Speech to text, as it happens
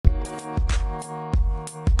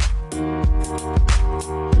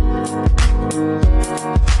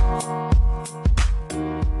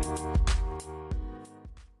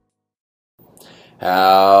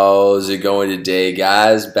How's it going today,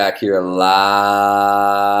 guys? Back here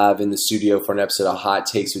live in the studio for an episode of Hot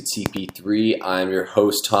Takes with TP3. I'm your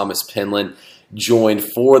host, Thomas Penland, joined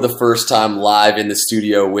for the first time live in the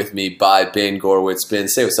studio with me by Ben Gorwitz. Ben,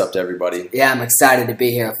 say what's up to everybody. Yeah, I'm excited to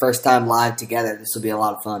be here. First time live together. This will be a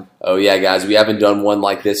lot of fun. Oh, yeah, guys. We haven't done one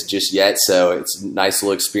like this just yet, so it's a nice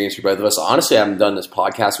little experience for both of us. Honestly, I haven't done this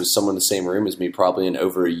podcast with someone in the same room as me probably in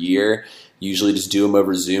over a year. Usually just do them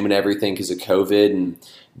over Zoom and everything because of COVID and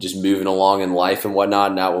just moving along in life and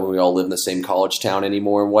whatnot. Not when we all live in the same college town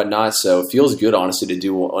anymore and whatnot. So it feels good, honestly, to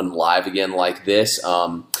do one live again like this.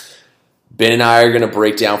 Ben and I are going to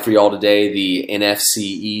break down for y'all today the NFC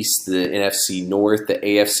East, the NFC North, the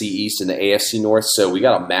AFC East, and the AFC North. So we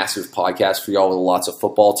got a massive podcast for y'all with lots of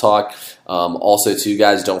football talk. Also, too,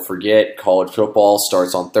 guys, don't forget, college football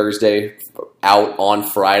starts on Thursday, out on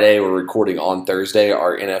Friday. We're recording on Thursday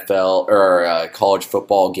our NFL or our college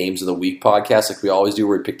football games of the week podcast, like we always do,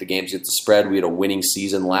 where we pick the games at the spread. We had a winning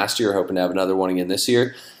season last year, hoping to have another one again this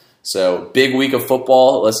year. So, big week of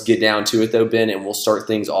football. Let's get down to it, though, Ben, and we'll start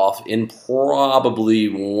things off in probably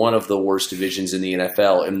one of the worst divisions in the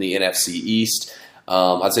NFL, in the NFC East.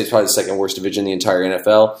 I'd say it's probably the second worst division in the entire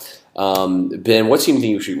NFL. Ben, what team do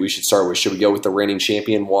you think we should start with? Should we go with the reigning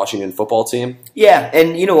champion Washington football team? Yeah,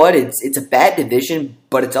 and you know what? It's a bad division,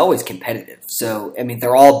 but it's always competitive. So, I mean,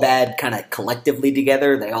 they're all bad kind of collectively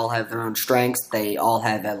together. They all have their own strengths. They all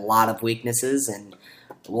have a lot of weaknesses, and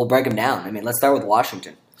we'll break them down. I mean, let's start with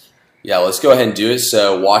Washington. Yeah, let's go ahead and do it.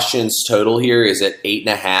 So Washington's total here is at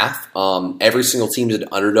 8.5. Every single team is an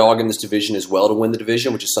underdog in this division as well to win the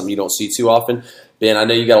division, which is something you don't see too often. Ben, I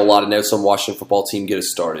know you got a lot of notes on Washington football team. Get us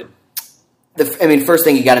started. First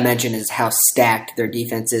thing you got to mention is how stacked their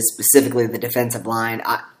defense is, specifically the defensive line.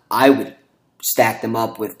 I would stack them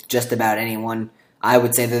up with just about anyone. I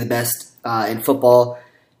would say they're the best in football.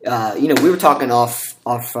 We were talking off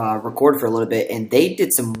record for a little bit, and they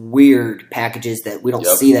did some weird packages that we don't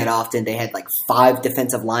see that often. They had like 5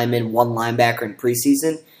 defensive linemen, 1 linebacker in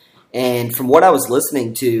preseason, and from what I was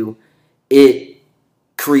listening to, it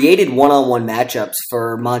created one-on-one matchups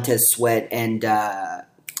for Montez Sweat and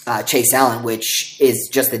Chase Allen, which is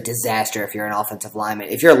just a disaster if you're an offensive lineman.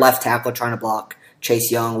 If you're a left tackle trying to block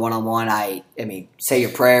Chase Young one-on-one, I mean, say your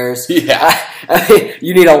prayers. Yeah.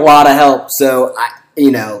 You need a lot of help, so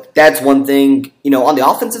that's one thing. On the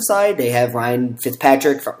offensive side, they have Ryan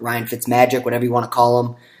Fitzmagic, whatever you want to call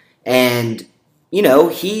him. And, I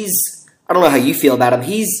don't know how you feel about him.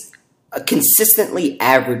 He's a consistently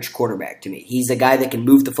average quarterback to me. He's a guy that can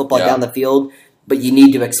move the football down the field, but you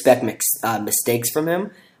need to expect mistakes from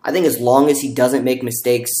him. I think as long as he doesn't make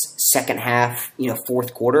mistakes second half,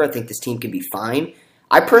 fourth quarter, I think this team can be fine.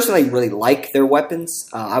 I personally really like their weapons.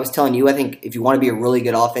 I was telling you, I think if you want to be a really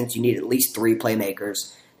good offense, you need at least 3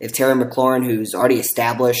 playmakers. They have Terry McLaurin, who's already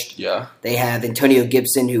established. Yeah. They have Antonio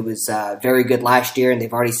Gibson, who was very good last year, and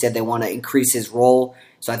they've already said they want to increase his role.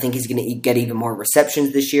 So I think he's going to get even more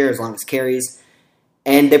receptions this year, as long as carries.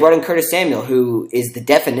 And they brought in Curtis Samuel, who is the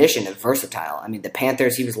definition of versatile. I mean, the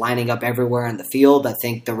Panthers, he was lining up everywhere on the field. I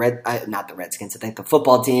think not the Redskins, I think the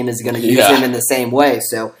football team is going to use him in the same way.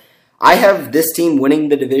 So I have this team winning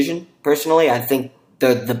the division, personally. I think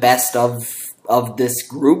they're the best of this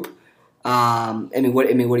group. What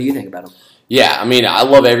do you think about them? Yeah, I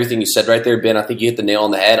love everything you said right there, Ben. I think you hit the nail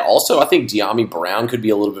on the head. Also, I think De'Ami Brown could be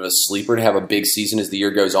a little bit of a sleeper to have a big season as the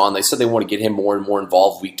year goes on. They said they want to get him more and more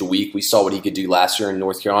involved week to week. We saw what he could do last year in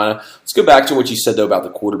North Carolina. Let's go back to what you said, though, about the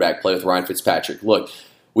quarterback play with Ryan Fitzpatrick. Look,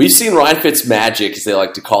 we've seen Ryan Fitzmagic, as they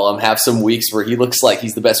like to call him, have some weeks where he looks like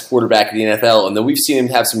he's the best quarterback in the NFL, and then we've seen him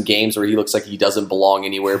have some games where he looks like he doesn't belong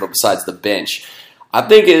anywhere but besides the bench. I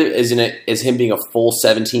think as him being a full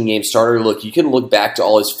 17-game starter, look, you can look back to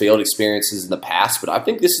all his failed experiences in the past, but I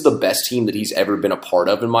think this is the best team that he's ever been a part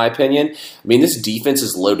of, in my opinion. This defense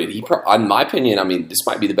is loaded. In my opinion, this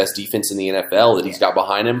might be the best defense in the NFL that he's got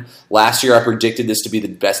behind him. Last year, I predicted this to be the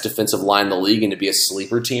best defensive line in the league and to be a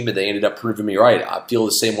sleeper team, but they ended up proving me right. I feel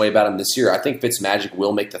the same way about him this year. I think Fitzmagic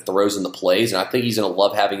will make the throws and the plays, and I think he's going to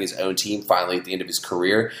love having his own team finally at the end of his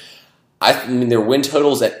career. Their win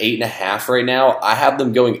total is at 8.5 right now. I have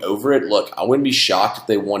them going over it. Look, I wouldn't be shocked if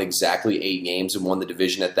they won exactly 8 games and won the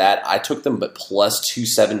division at that. I took them at plus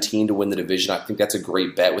 217 to win the division. I think that's a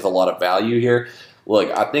great bet with a lot of value here.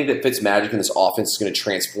 Look, I think that Fitzmagic and this offense is going to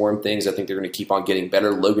transform things. I think they're going to keep on getting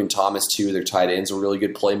better. Logan Thomas, too, their tight end's a really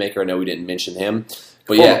good playmaker. I know we didn't mention him.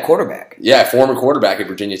 But former quarterback. Yeah, former quarterback at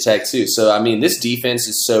Virginia Tech, too. So, this defense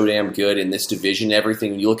is so damn good in this division.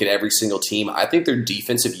 Everything, when you look at every single team, I think their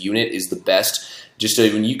defensive unit is the best. Just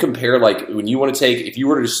when you compare, when you want to take, if you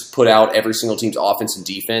were to just put out every single team's offense and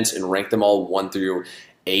defense and rank them all 1 through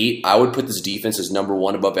 8. I would put this defense as number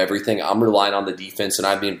 1 above everything. I'm relying on the defense, and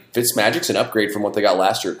I mean, Fitzmagic's an upgrade from what they got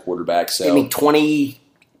last year at quarterback. So I mean,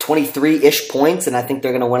 23-ish points, and I think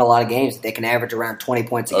they're going to win a lot of games. They can average around 20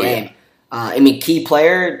 points a game. Yeah. I mean, key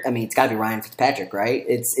player, I mean, it's got to be Ryan Fitzpatrick, right?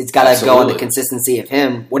 It's got to go on the consistency of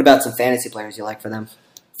him. What about some fantasy players you like for them?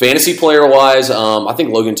 Fantasy player-wise, I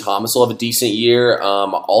think Logan Thomas will have a decent year.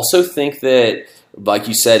 Also think that, like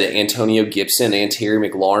you said, Antonio Gibson and Terry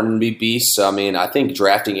McLaurin would be beasts. So, I mean, I think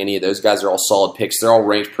drafting any of those guys are all solid picks. They're all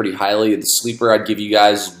ranked pretty highly. The sleeper, I'd give you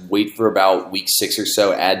guys, wait for about week 6 or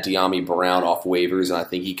so, add Dyami Brown off waivers, and I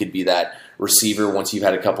think he could be that receiver once you've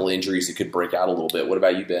had a couple injuries that could break out a little bit. What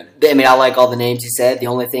about you, Ben? I mean, I like all the names you said. The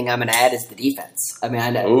only thing I'm going to add is the defense. I mean,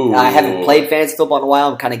 I haven't played fantasy football in a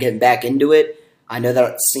while. I'm kind of getting back into it. I know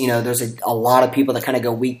that there's a lot of people that kind of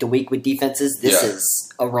go week to week with defenses. This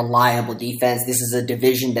is a reliable defense. This is a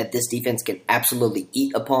division that this defense can absolutely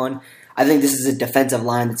eat upon. I think this is a defensive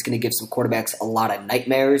line that's going to give some quarterbacks a lot of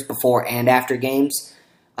nightmares before and after games.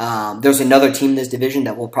 There's another team in this division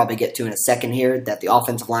that we'll probably get to in a second here that the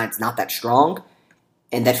offensive line is not that strong,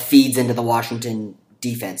 and that feeds into the Washington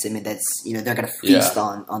defense. I mean, that's they're going to feast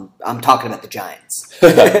on. I'm talking about the Giants.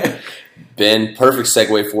 Ben, perfect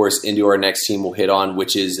segue for us into our next team we'll hit on,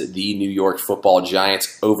 which is the New York Football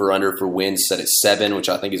Giants. Over-under for wins set at 7, which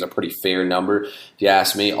I think is a pretty fair number, if you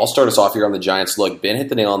ask me. I'll start us off here on the Giants. Look, Ben hit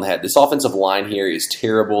the nail on the head. This offensive line here is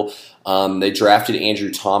terrible. They drafted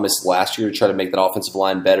Andrew Thomas last year to try to make that offensive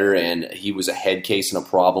line better, and he was a head case and a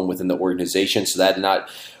problem within the organization, so that did not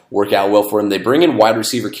work out well for him. They bring in wide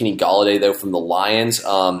receiver Kenny Golladay, though, from the Lions.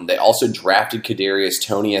 They also drafted Kadarius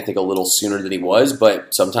Toney, I think, a little sooner than he was,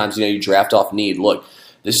 but sometimes, you draft off need. Look,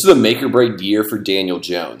 this is a make-or-break year for Daniel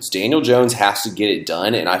Jones. Daniel Jones has to get it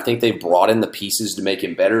done, and I think they've brought in the pieces to make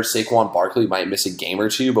him better. Saquon Barkley might miss a game or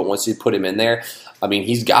two, but once they put him in there, I mean,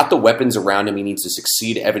 he's got the weapons around him. He needs to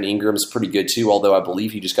succeed. Evan Ingram's pretty good, too, although I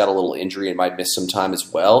believe he just got a little injury and might miss some time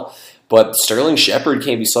as well. But Sterling Shepard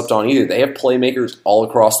can't be slept on either. They have playmakers all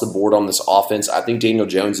across the board on this offense. I think Daniel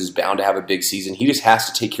Jones is bound to have a big season. He just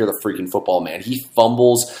has to take care of the freaking football, man. He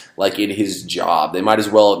fumbles like in his job. He might as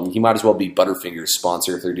well be Butterfinger's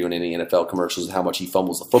sponsor if they're doing any NFL commercials and how much he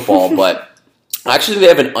fumbles the football. But actually, they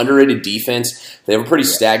have an underrated defense. They have a pretty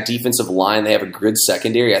stacked defensive line. They have a good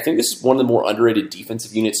secondary. I think this is one of the more underrated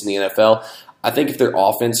defensive units in the NFL. I think if their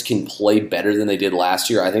offense can play better than they did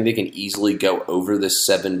last year, I think they can easily go over this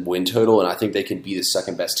 7-win total, and I think they can be the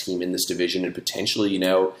second-best team in this division. And potentially,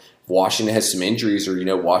 if Washington has some injuries or,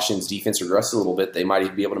 Washington's defense regresses a little bit, they might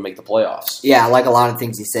even be able to make the playoffs. Yeah, I like a lot of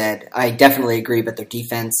things he said. I definitely agree about their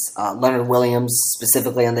defense. Leonard Williams,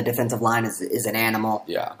 specifically on the defensive line, is an animal.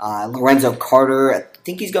 Yeah. Lorenzo Carter, I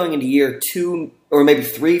think he's going into year 2 or maybe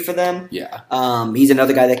 3 for them. Yeah. He's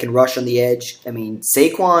another guy that can rush on the edge. I mean,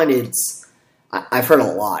 Saquon, I've heard a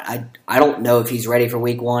lot. I don't know if he's ready for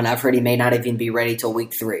week 1. I've heard he may not even be ready till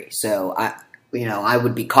week 3. So I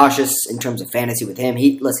would be cautious in terms of fantasy with him.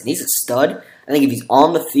 He's a stud. I think if he's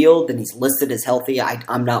on the field and he's listed as healthy,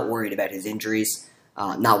 I'm not worried about his injuries.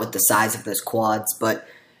 Not with the size of those quads, but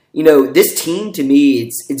this team to me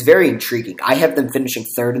it's very intriguing. I have them finishing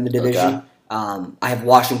 3rd in the division. Okay. I have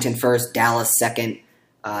Washington 1st, Dallas 2nd,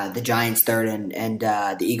 the Giants 3rd, and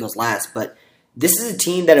the Eagles last, but this is a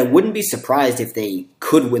team that I wouldn't be surprised if they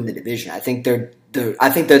could win the division. I think they're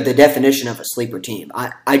the definition of a sleeper team.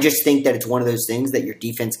 I just think that it's one of those things that your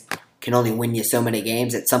defense can only win you so many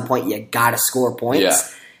games. At some point, you got to score points. Yeah.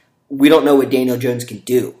 We don't know what Daniel Jones can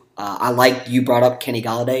do. I like you brought up Kenny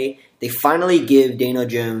Golladay. They finally give Daniel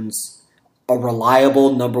Jones a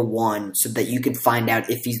reliable number 1 so that you can find out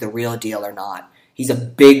if he's the real deal or not. He's a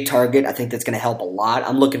big target. I think that's going to help a lot.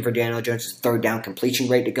 I'm looking for Daniel Jones' 3rd down completion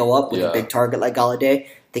rate to go up with a big target like Golladay. I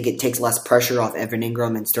think it takes less pressure off Evan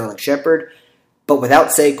Ingram and Sterling Shepard. But without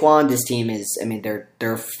Saquon, this team is,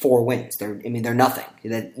 they're 4 wins. They're nothing.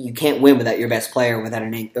 You can't win without your best player with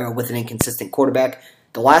an inconsistent quarterback.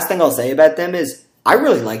 The last thing I'll say about them is I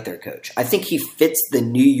really like their coach. I think he fits the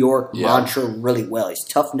New York mantra really well. He's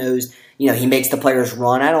tough-nosed. He makes the players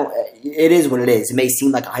run. It is what it is. It may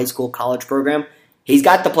seem like a high school, college program. He's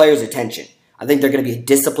got the players' attention. I think they're going to be a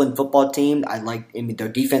disciplined football team. Their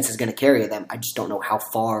defense is going to carry them. I just don't know how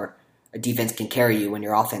far a defense can carry you when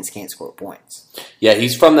your offense can't score points. Yeah,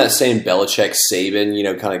 he's from that same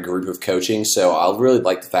Belichick-Saban, kind of group of coaching. So I really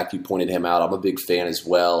like the fact you pointed him out. I'm a big fan as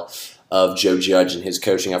well of Joe Judge and his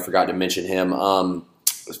coaching. I forgot to mention him.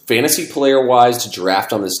 Fantasy player-wise to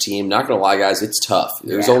draft on this team, not going to lie, guys, it's tough.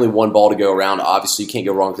 There's only one ball to go around. Obviously, you can't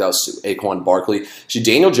go wrong without Saquon Barkley.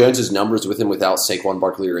 Daniel Jones' numbers with him without Saquon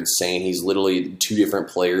Barkley are insane. He's literally 2 different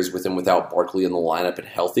players with him without Barkley in the lineup and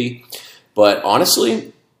healthy. But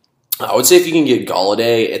honestly, I would say if you can get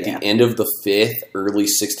Galladay at Yeah. the end of the 5th, early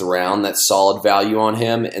 6th round, that's solid value on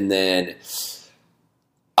him. And then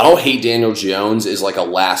I don't hate Daniel Jones as like a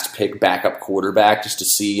last pick backup quarterback just to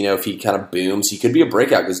see, if he kind of booms. He could be a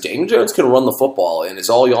breakout because Daniel Jones can run the football. And as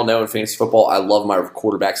all y'all know in fantasy football, I love my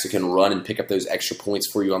quarterbacks that can run and pick up those extra points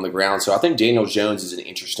for you on the ground. So I think Daniel Jones is an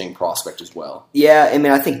interesting prospect as well. Yeah, I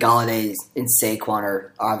mean, I think Galladay and Saquon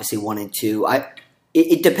are obviously 1 and 2.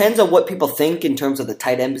 It depends on what people think in terms of the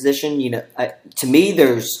tight end position. To me,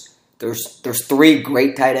 there's 3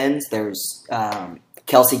 great tight ends. There's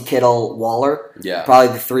Kelsey, Kittle, Waller. Yeah. Probably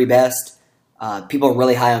the 3 best. People are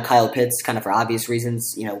really high on Kyle Pitts, kind of for obvious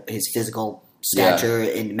reasons. His physical stature,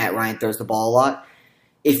 and Matt Ryan throws the ball a lot.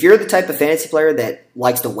 If you're the type of fantasy player that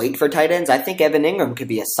likes to wait for tight ends, I think Evan Ingram could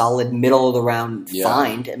be a solid middle of the round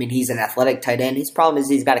find. I mean, he's an athletic tight end. His problem is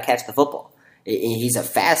he's got to catch the football. He's a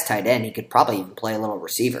fast tight end. He could probably even play a little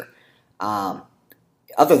receiver.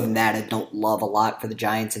 Other than that, I don't love a lot for the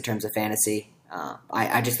Giants in terms of fantasy.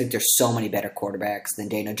 I just think there's so many better quarterbacks than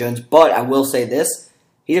Daniel Jones. But I will say this,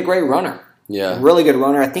 he's a great runner. Yeah. A really good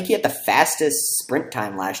runner. I think he had the fastest sprint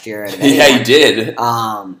time last year. Yeah, he did.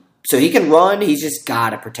 So he can run. He's just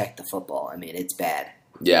got to protect the football. I mean, it's bad.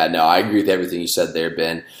 Yeah, no, I agree with everything you said there,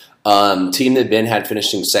 Ben. Team that Ben had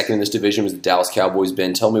finishing second in this division was the Dallas Cowboys.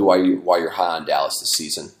 Ben, tell me why you're high on Dallas this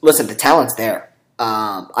season. Listen, the talent's there.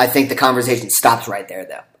 I think the conversation stops right there,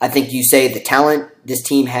 though. I think you say the talent this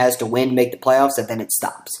team has to win, make the playoffs, and then it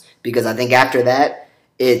stops. Because I think after that,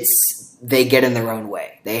 they get in their own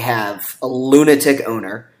way. They have a lunatic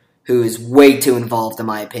owner who is way too involved, in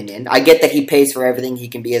my opinion. I get that he pays for everything. He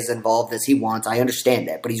can be as involved as he wants. I understand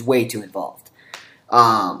that, but he's way too involved.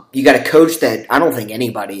 You got a coach that I don't think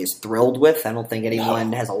anybody is thrilled with. I don't think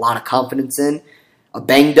anyone has a lot of confidence in. A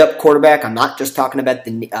banged-up quarterback. I'm not just talking about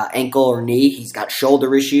the ankle or knee. He's got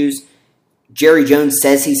shoulder issues. Jerry Jones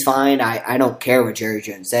says he's fine. I don't care what Jerry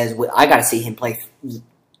Jones says. I got to see him play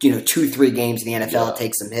 2-3 games in the NFL,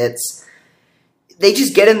 take some hits. They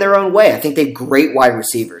just get in their own way. I think they have great wide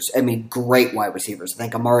receivers. I mean, great wide receivers. I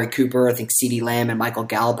think Amari Cooper, I think CeeDee Lamb, and Michael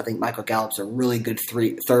Gallup. I think Michael Gallup's a really good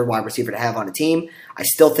third wide receiver to have on a team. I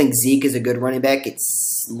still think Zeke is a good running back.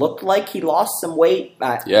 It's looked like he lost some weight.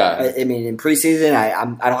 I mean, in preseason, I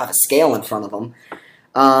don't have a scale in front of him.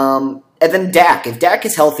 And then Dak. If Dak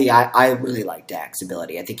is healthy, I really like Dak's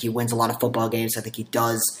ability. I think he wins a lot of football games. I think he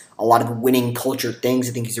does a lot of winning culture things.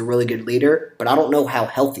 I think he's a really good leader, but I don't know how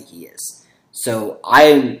healthy he is. So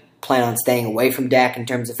I plan on staying away from Dak in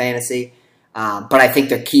terms of fantasy. But I think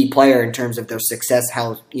their key player in terms of their success,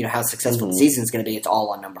 how successful the season is going to be, it's all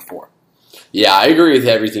on number 4. Yeah, I agree with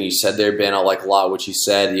everything you said there, Ben. I like a lot of what you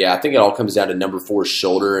said. Yeah, I think it all comes down to number 4's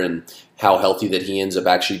shoulder and how healthy that he ends up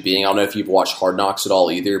actually being. I don't know if you've watched Hard Knocks at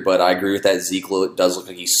all either, but I agree with that. Zeke does look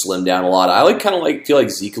like he slimmed down a lot. I feel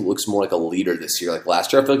like Zeke looks more like a leader this year. Like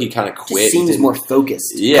last year, I feel like he kind of quit. Just seems more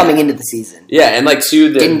focused coming into the season. Yeah, and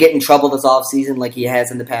didn't get in trouble this offseason like he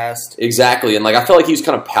has in the past. Exactly, and I felt like he was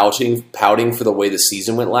kind of pouting for the way the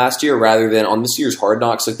season went last year, rather than on this year's Hard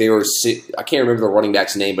Knocks. Like I can't remember the running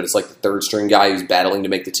back's name, but it's like the third string guy who's battling to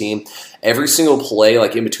make the team. Every single play,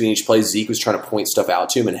 like in between each play, Zeke was trying to point stuff out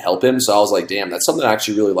to him and help him. So I was like, damn, that's something I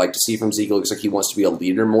actually really like to see from Zeke. It looks like he wants to be a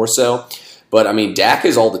leader more so. But, I mean, Dak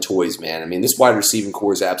is all the toys, man. I mean, this wide receiving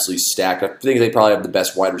core is absolutely stacked. I think they probably have the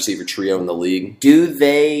best wide receiver trio in the league. Should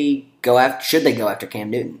they go after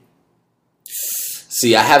Cam Newton?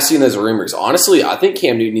 See, I have seen those rumors. Honestly, I think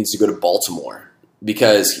Cam Newton needs to go to Baltimore.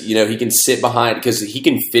 Because, he can sit behind, because he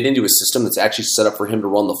can fit into a system that's actually set up for him to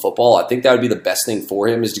run the football. I think that would be the best thing for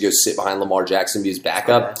him is to go sit behind Lamar Jackson and be his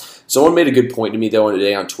backup. Okay. Someone made a good point to me, though,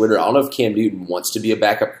 today on Twitter. I don't know if Cam Newton wants to be a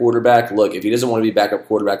backup quarterback. Look, if he doesn't want to be a backup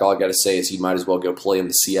quarterback, all I got to say is he might as well go play in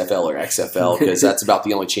the CFL or XFL because that's about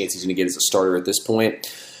the only chance he's going to get as a starter at this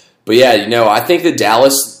point. But, yeah, I think that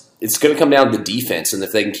Dallas – it's going to come down to the defense and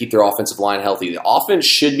if they can keep their offensive line healthy. The offense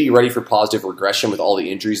should be ready for positive regression with all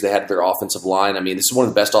the injuries they had to their offensive line. I mean, this is one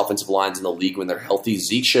of the best offensive lines in the league when they're healthy.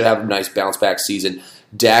 Zeke should have a nice bounce-back season.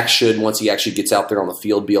 Dak should, once he actually gets out there on the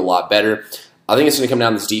field, be a lot better. I think it's going to come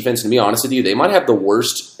down to this defense. And to be honest with you, they might have the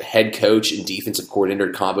worst head coach and defensive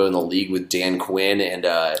coordinator combo in the league with Dan Quinn and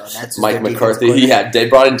Mike McCarthy. Yeah, they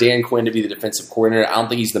brought in Dan Quinn to be the defensive coordinator. I don't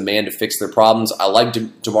think he's the man to fix their problems. I like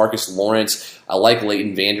DeMarcus Lawrence. I like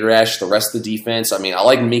Leighton Vander Esch. The rest of the defense, I mean, I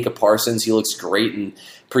like Micah Parsons. He looks great in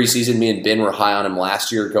preseason. Me and Ben were high on him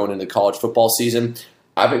last year going into college football season.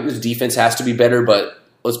 I think this defense has to be better, but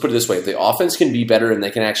let's put it this way. If the offense can be better and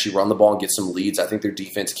they can actually run the ball and get some leads, I think their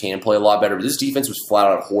defense can play a lot better. But this defense was flat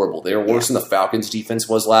out horrible. They were worse than the Falcons' defense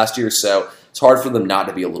was last year, so it's hard for them not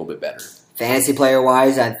to be a little bit better. Fantasy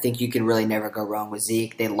player-wise, I think you can really never go wrong with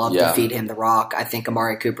Zeke. They love Yeah. to feed him the rock. I think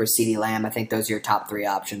Amari Cooper, CeeDee Lamb, I think those are your top 3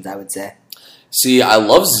 options, I would say. See, I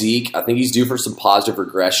love Zeke. I think he's due for some positive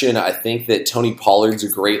regression. I think that Tony Pollard's a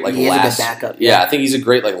great He is a last good backup. Yeah, I think he's a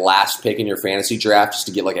great last pick in your fantasy draft just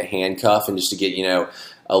to get a handcuff and just to get,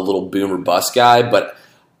 a little boom or bust guy. But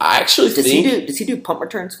I actually Does think he do punt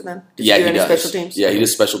returns for them? yeah, he do he any does. special teams? Yeah, he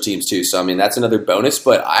does special teams too. So I mean, that's another bonus.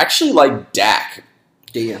 But I actually like Dak.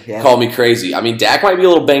 Do you? Yeah. Call me crazy. I mean, Dak might be a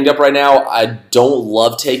little banged up right now. I don't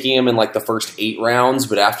love taking him in the first 8 rounds,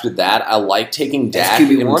 but after that, I like taking Dak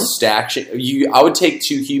QB1? and stash it. I would take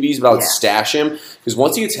 2 QBs, but I would stash him because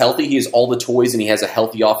once he gets healthy, he has all the toys and he has a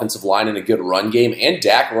healthy offensive line and a good run game. And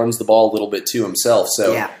Dak runs the ball a little bit too himself.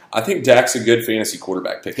 So I think Dak's a good fantasy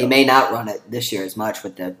quarterback pickup. He may not run it this year as much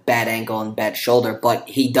with the bad ankle and bad shoulder, but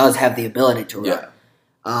he does have the ability to run. Yeah.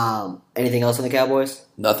 Anything else on the Cowboys?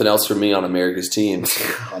 Nothing else for me on America's team. This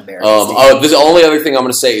The only other thing I'm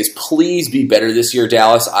going to say is please be better this year,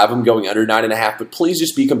 Dallas. I have them going under 9.5, but please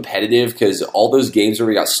just be competitive because all those games where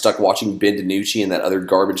we got stuck watching Ben DiNucci and that other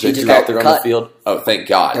garbage they threw out there on the field. Oh, thank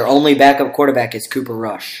God. Their only backup quarterback is Cooper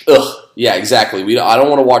Rush. Ugh. Yeah, exactly. I don't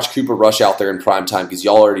want to watch Cooper Rush out there in prime time because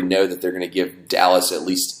y'all already know that they're going to give Dallas at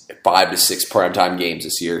least 5 to 6 primetime games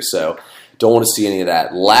this year. So don't want to see any of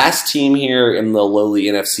that. Last team here in the lowly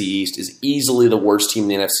NFC East is easily the worst team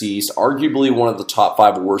in the NFC East, arguably one of the top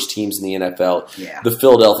 5 worst teams in the NFL, the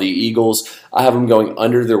Philadelphia Eagles. I have them going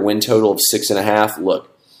under their win total of 6.5. Look,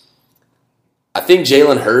 I think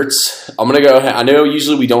Jalen Hurts, I'm going to go, I know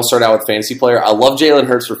usually we don't start out with fantasy player. I love Jalen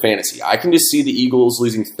Hurts for fantasy. I can just see the Eagles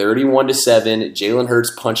losing 31-7, Jalen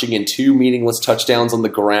Hurts punching in 2 meaningless touchdowns on the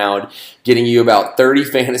ground, getting you about 30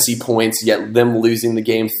 fantasy points, yet them losing the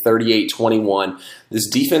game 38-21. This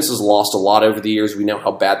defense has lost a lot over the years. We know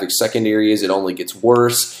how bad their secondary is. It only gets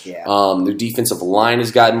worse. Their defensive line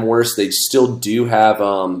has gotten worse. They still do have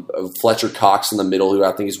Fletcher Cox in the middle, who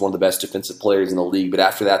I think is one of the best defensive players in the league. But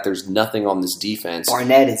after that, there's nothing on this defense.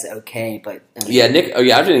 Barnett is okay, but I didn't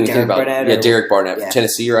even think about Derek Barnett from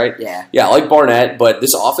Tennessee, right? Yeah, I like Barnett, but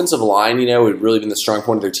this offensive line, had really been the strong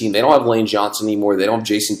point of their team. They don't have Lane Johnson anymore. They don't have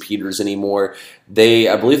Jason Peters anymore.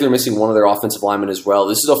 I believe they're missing one of their offensive linemen as well.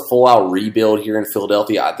 This is a full-out rebuild here in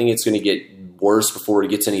Philadelphia. I think it's going to get worse before it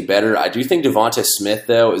gets any better. I do think Devonta Smith,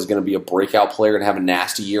 though, is going to be a breakout player and have a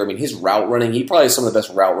nasty year. I mean, his route running, he probably has some of the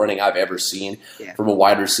best route running I've ever seen from a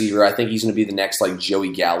wide receiver. I think he's going to be the next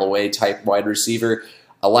Joey Galloway type wide receiver.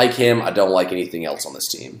 I like him. I don't like anything else on this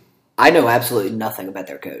team. I know absolutely nothing about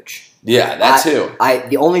their coach. Yeah, that too.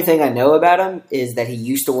 The only thing I know about him is that he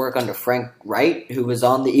used to work under Frank Wright, who was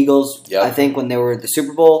on the Eagles, I think, when they were the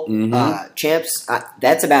Super Bowl champs.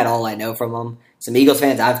 That's about all I know from him. Some Eagles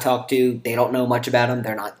fans I've talked to, they don't know much about him.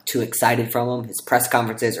 They're not too excited from him. His press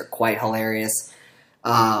conferences are quite hilarious.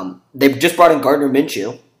 They've just brought in Gardner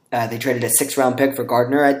Minshew. They traded a 6th-round pick for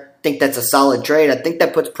Gardner. I think that's a solid trade. I think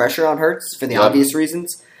that puts pressure on Hurts for the obvious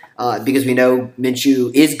reasons. Because we know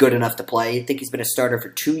Minshew is good enough to play. I think he's been a starter for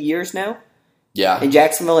 2 years now in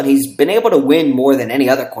Jacksonville, and he's been able to win more than any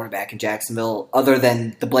other quarterback in Jacksonville other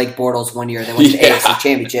than the Blake Bortles one year they went to the AFC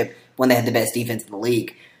Championship when they had the best defense in the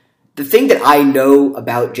league. The thing that I know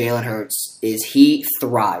about Jalen Hurts is he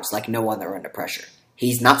thrives like no other under pressure.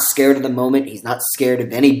 He's not scared of the moment. He's not scared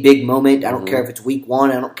of any big moment. I don't care if it's week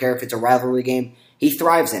 1. I don't care if it's a rivalry game. He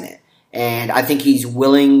thrives in it. And I think he's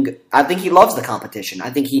willing. I think he loves the competition. I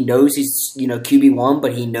think he knows he's QB1,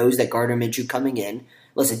 but he knows that Gardner Minshew coming in.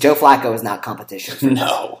 Listen, Joe Flacco is not competition.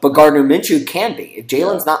 No, but Gardner Minshew can be. If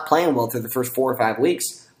Jalen's not playing well through the first 4 or 5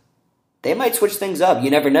 weeks, they might switch things up. You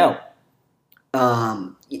never know.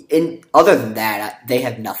 And other than that, they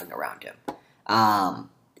have nothing around him.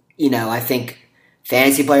 I think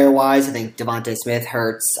fantasy player wise, I think Devonta Smith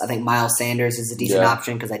hurts. I think Miles Sanders is a decent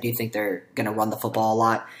option because I do think they're going to run the football a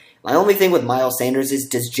lot. My only thing with Miles Sanders is,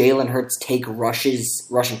 does Jalen Hurts take rushing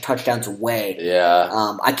touchdowns away?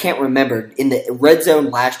 Yeah. I can't remember. In the red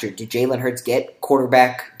zone last year, did Jalen Hurts get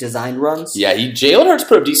quarterback design runs? Yeah, Jalen Hurts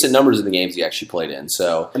put up decent numbers in the games he actually played in.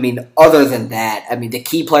 So I mean, other than that, the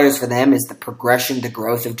key players for them is the progression, the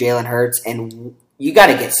growth of Jalen Hurts, and you got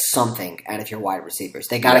to get something out of your wide receivers.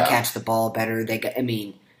 They got to catch the ball better. This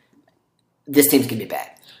team's going to be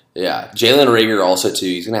bad. Yeah, Jalen Reagor also too.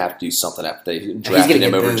 He's going to have to do something after they drafted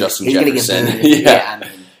him over Justin Jefferson.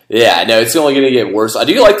 No, it's only going to get worse. I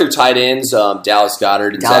do like their tight ends, Dallas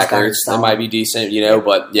Goedert and Zach Ertz. They might be decent,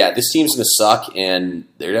 But yeah, this team's going to suck, and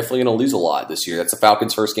they're definitely going to lose a lot this year. That's the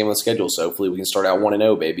Falcons' first game on the schedule, so hopefully we can start out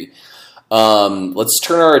 1-0, baby. Let's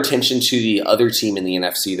turn our attention to the other team in the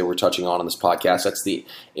NFC that we're touching on this podcast. That's the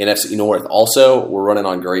NFC North. Also, we're running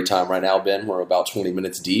on great time right now, Ben. We're about 20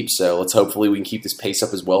 minutes deep, so let's hopefully we can keep this pace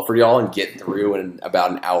up as well for y'all and get through in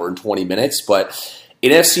about an hour and 20 minutes. But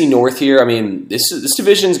NFC North here, I mean, this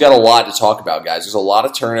division's got a lot to talk about, guys. There's a lot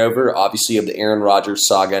of turnover, obviously, of the Aaron Rodgers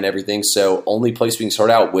saga and everything, so only place we can start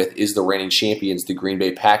out with is the reigning champions, the Green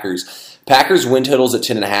Bay Packers. Packers win totals at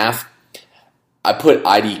 10.5. I put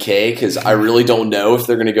IDK because I really don't know if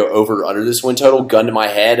they're going to go over or under this win total. Gun to my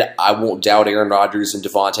head, I won't doubt Aaron Rodgers and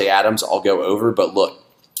Davante Adams. I'll go over, but look,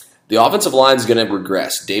 the offensive line is going to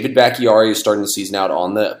regress. David Bakhtiari is starting the season out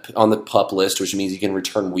on the PUP list, which means he can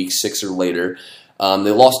return week 6 or later.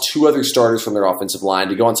 They lost 2 other starters from their offensive line.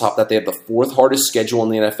 To go on top of that, they have the 4th hardest schedule in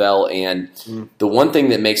the NFL, and the one thing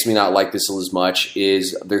that makes me not like this as much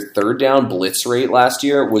is their 3rd down blitz rate last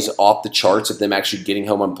year was off the charts of them actually getting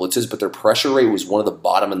home on blitzes, but their pressure rate was one of the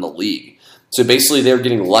bottom in the league. So basically, they were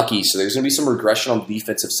getting lucky, so there's going to be some regression on the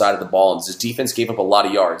defensive side of the ball, and this defense gave up a lot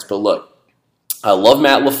of yards. But look, I love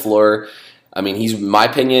Matt LaFleur. I mean, in my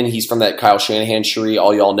opinion, he's from that Kyle Shanahan tree.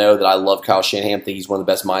 All y'all know that I love Kyle Shanahan. I think he's one of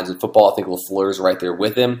the best minds in football. I think LaFleur is right there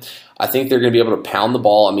with him. I think they're going to be able to pound the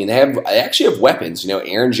ball. I mean, they actually have weapons. You know,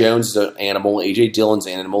 Aaron Jones is an animal. A.J. Dillon's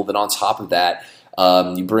an animal. Then on top of that,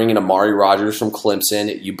 you bring in Amari Rodgers from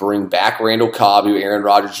Clemson. You bring back Randall Cobb, who Aaron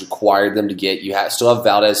Rodgers required them to get. You still have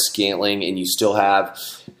Valdez-Scantling, and you still have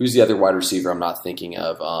 – who's the other wide receiver I'm not thinking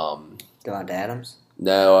of? Davante Adams?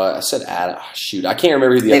 No, I said Adam. Shoot, I can't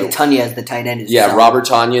remember the they other. have Tonyan as the tight end. Yeah, Robert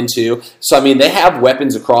Tonyan too. So, I mean, they have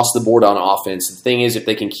weapons across the board on offense. The thing is, if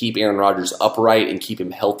they can keep Aaron Rodgers upright and keep him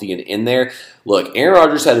healthy and in there. Look, Aaron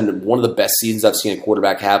Rodgers had one of the best seasons I've seen a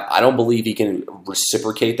quarterback have. I don't believe he can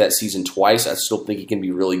reciprocate that season twice. I still think he can be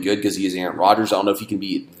really good because he is Aaron Rodgers. I don't know if he can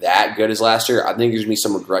be that good as last year. I think there's going to be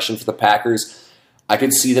some regression for the Packers. I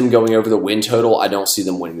could see them going over the win total. I don't see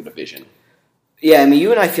them winning the division. Yeah, I mean, you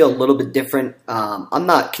and I feel a little bit different. I'm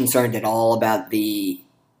not concerned at all about the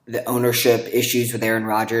ownership issues with Aaron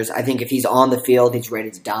Rodgers. I think if he's on the field, he's ready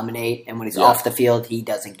to dominate, and when he's off the field, he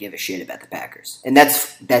doesn't give a shit about the Packers, and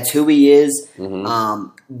that's who he is. Mm-hmm.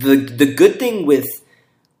 The good thing with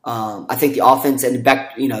I think the offense and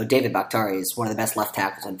David Bakhtiari is one of the best left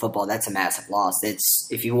tackles in football. That's a massive loss. It's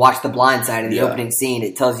if you watch The Blind Side in the opening scene,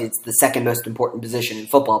 it tells you it's the second most important position in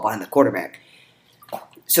football behind the quarterback.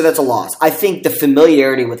 So that's a loss. I think the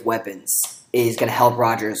familiarity with weapons is going to help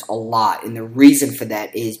Rodgers a lot, and the reason for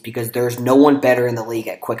that is because there's no one better in the league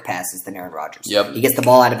at quick passes than Aaron Rodgers. Yep. He gets the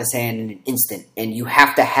ball out of his hand in an instant, and you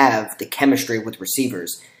have to have the chemistry with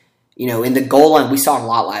receivers. You know, in the goal line, we saw it a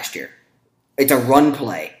lot last year. It's a run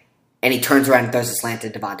play, and he turns around and throws a slant to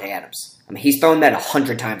Davante Adams. I mean, he's thrown that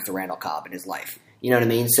 100 times to Randall Cobb in his life. You know what I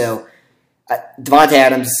mean? So, Davante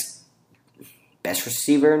Adams, best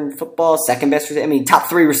receiver in football, second best receiver. I mean, top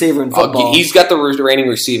 3 receiver in football. He's got the reigning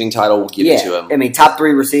receiving title. We'll give it to him. I mean, top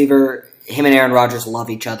 3 receiver. Him and Aaron Rodgers love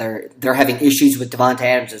each other. They're having issues with Davante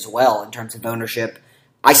Adams as well in terms of ownership.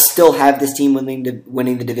 I still have this team winning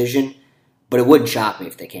the division, but it wouldn't shock me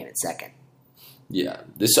if they came in second. Yeah.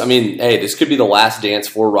 This could be the last dance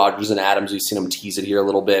for Rodgers and Adams. We've seen them tease it here a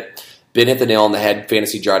little bit. Ben hit the nail on the head.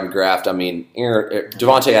 Fantasy draft. I mean,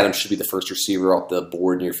 Davante Adams should be the first receiver off the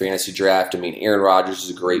board in your fantasy draft. I mean, Aaron Rodgers is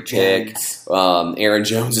a great pick. Aaron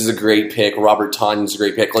Jones is a great pick. Robert Tonyan is a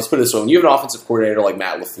great pick. Let's put it this way: when you have an offensive coordinator like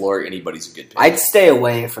Matt LaFleur, anybody's a good pick. I'd stay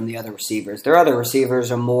away from the other receivers. Their other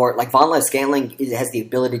receivers are more like Valdez-Scantling has the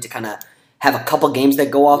ability to kind of have a couple games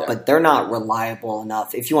that go off, but they're not reliable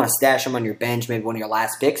enough. If you want to stash them on your bench, maybe one of your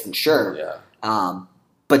last picks, then sure. Yeah.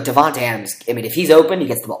 But Davante Adams, I mean, if he's open, he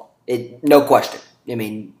gets the ball. No question. I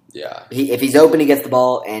mean, if he's open, he gets the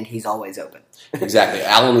ball, and he's always open. Exactly.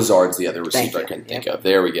 Alan Lazard's the other receiver I can think of.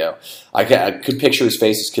 There we go. I could picture his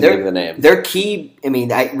face. Just couldn't think of the name. Their key, I mean,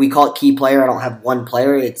 we call it key player. I don't have one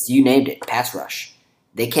player. It's you named it, pass rush.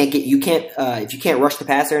 They can't get if you can't rush the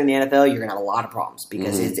passer in the NFL, you're gonna have a lot of problems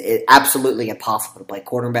because it's absolutely impossible to play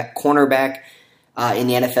cornerback in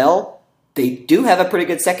the NFL. They do have a pretty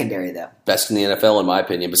good secondary, though. Best in the NFL, in my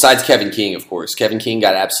opinion. Besides Kevin King, of course. Kevin King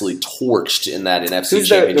got absolutely torched in that NFC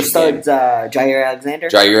Championship game. Jair Alexander?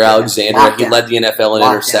 Jair Alexander. He led the NFL in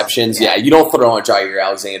interceptions. Yeah, you don't put it on Jair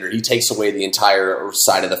Alexander. He takes away the entire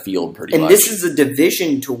side of the field pretty much. And this is a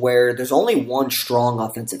division to where there's only one strong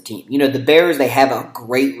offensive team. You know, the Bears, they have a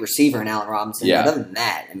great receiver in Allen Robinson. Yeah. But other than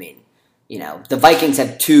that, I mean, you know, the Vikings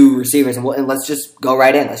have 2 receivers. And let's just go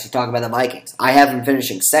right in. Let's just talk about the Vikings. I have them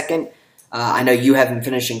finishing second. I know you have them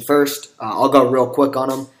finishing first. I'll go real quick on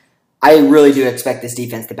them. I really do expect this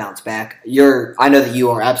defense to bounce back. I know that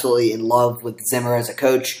you are absolutely in love with Zimmer as a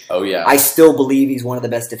coach. Oh, yeah. I still believe he's one of the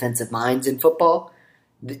best defensive minds in football.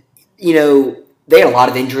 They had a lot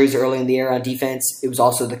of injuries early in the year on defense. It was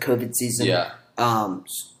also the COVID season. Yeah.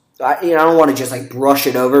 I don't want to just brush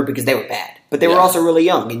it over because they were bad, but they were also really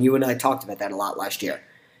young, and you and I talked about that a lot last year.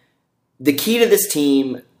 The key to this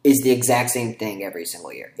team is the exact same thing every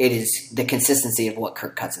single year. It is the consistency of what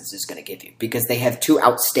Kirk Cousins is going to give you, because they have two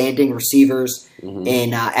outstanding receivers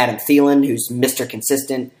in Adam Thielen, who's Mr.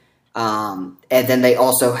 Consistent, and then they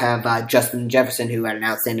also have Justin Jefferson, who had an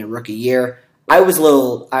outstanding rookie year. I was a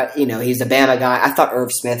little, he's a Bama guy. I thought Irv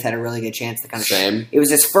Smith had a really good chance to kind of. Same. It was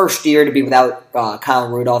his first year to be without Kyle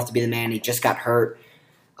Rudolph to be the man. He just got hurt.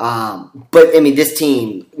 But this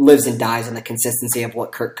team lives and dies on the consistency of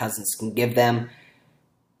what Kirk Cousins can give them.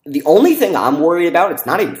 The only thing I'm worried about, it's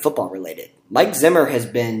not even football related. Mike Zimmer has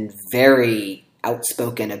been very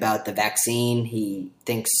outspoken about the vaccine. He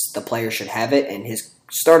thinks the players should have it, and his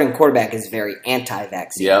starting quarterback is very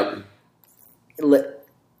anti-vaccine. Yep.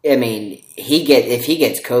 If he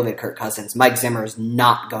gets COVID, Kirk Cousins, Mike Zimmer is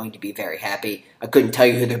not going to be very happy. I couldn't tell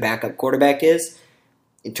you who their backup quarterback is.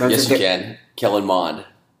 You can. Kellen Mond.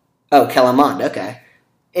 Oh, Kellen Mond, okay.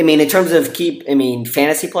 In terms of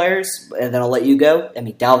fantasy players, and then I'll let you go.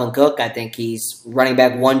 Dalvin Cook, I think he's running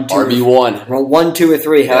back 1, 2. RB1. 1, 2, or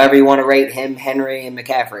 3, however you want to rate him, Henry, and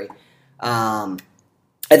McCaffrey. And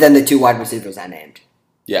then the two wide receivers I named.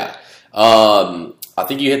 Yeah. I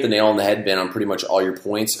think you hit the nail on the head, Ben, on pretty much all your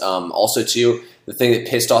points. Also, too, the thing that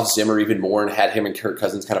pissed off Zimmer even more and had him and Kirk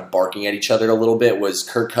Cousins kind of barking at each other a little bit was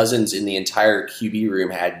Kirk Cousins in the entire QB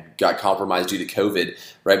room got compromised due to COVID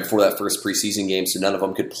right before that first preseason game, so none of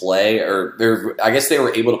them could play. I guess they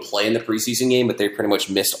were able to play in the preseason game, but they pretty much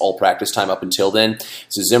missed all practice time up until then.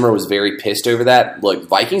 So Zimmer was very pissed over that. Look,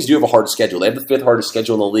 Vikings do have a hard schedule. They have the 5th hardest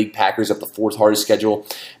schedule in the league. Packers have the 4th hardest schedule.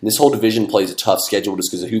 And this whole division plays a tough schedule just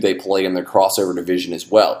because of who they play in their crossover division as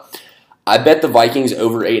well. I bet the Vikings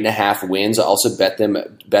over 8.5 wins. I also bet them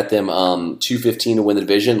 215 to win the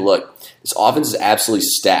division. Look, this offense is absolutely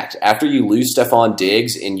stacked. After you lose Stephon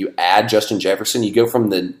Diggs and you add Justin Jefferson, you go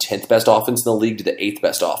from the 10th best offense in the league to the 8th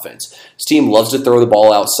best offense. This team loves to throw the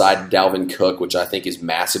ball outside Dalvin Cook, which I think is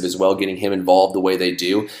massive as well, getting him involved the way they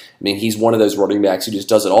do. He's one of those running backs who just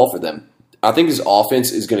does it all for them. I think this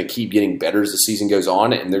offense is going to keep getting better as the season goes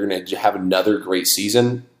on, and they're going to have another great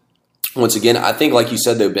season. Once again, I think, like you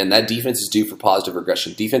said, though, Ben, that defense is due for positive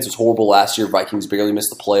regression. Defense was horrible last year. Vikings barely missed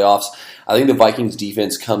the playoffs. I think the Vikings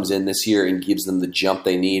defense comes in this year and gives them the jump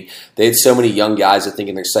they need. They had so many young guys. I think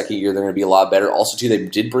in their second year they're going to be a lot better. Also, too, they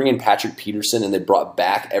did bring in Patrick Peterson, and they brought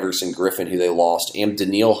back Everson Griffin, who they lost. And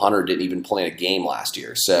Danielle Hunter didn't even play in a game last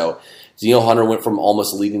year. So Danielle Hunter went from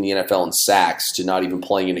almost leading the NFL in sacks to not even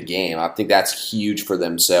playing in a game. I think that's huge for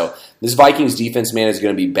them. So this Vikings defense, man, is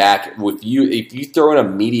going to be back. If you throw in a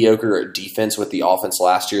mediocre defense with the offense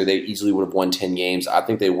last year, they easily would have won 10 games. I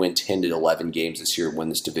think they win 10 to 11 games this year to win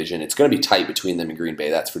this division. It's going to be tight between them and Green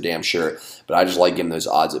Bay, that's for damn sure. But I just like giving those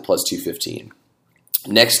odds at plus 215.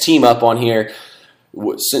 Next team up on here,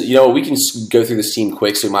 we can go through this team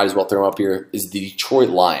quick, so we might as well throw them up here, is the Detroit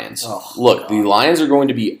Lions. Look, the Lions are going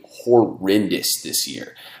to be horrendous this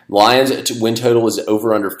year. Lions win total is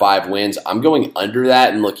over under 5 wins. I'm going under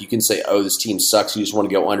that, and look, you can say, oh, this team sucks. You just want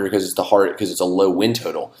to go under because it's a low win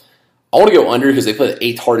total. I want to go under because they play the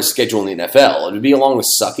 8th hardest schedule in the NFL. It would be along with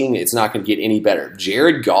sucking. It's not going to get any better.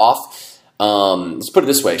 Jared Goff, let's put it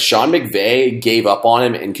this way. Sean McVay gave up on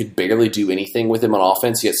him and could barely do anything with him on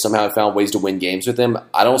offense, yet somehow found ways to win games with him.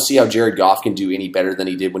 I don't see how Jared Goff can do any better than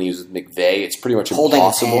he did when he was with McVay. It's pretty much holding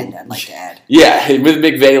impossible. His hand, I'd like to add. Yeah, with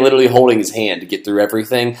McVay literally holding his hand to get through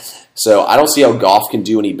everything. So I don't see how Goff can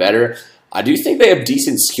do any better. I do think they have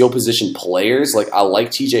decent skill position players. Like, I like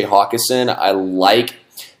TJ Hawkinson. I like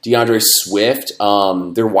DeAndre Swift.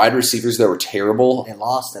 Their wide receivers, they were terrible. They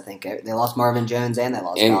lost, I think. They lost Marvin Jones and they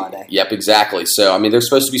lost Golladay. Yep, exactly. So, they're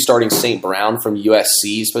supposed to be starting St. Brown from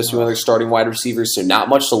USC, supposed to be one of their starting wide receivers, so not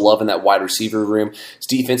much to love in that wide receiver room. This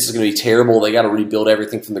defense is going to be terrible. They got to rebuild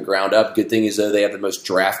everything from the ground up. Good thing is, though, they have the most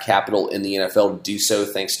draft capital in the NFL to do so,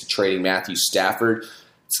 thanks to trading Matthew Stafford.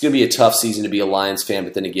 It's going to be a tough season to be a Lions fan,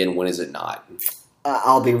 but then again, when is it not?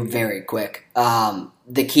 I'll be very quick.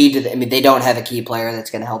 The key to they don't have a key player that's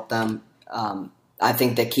going to help them. I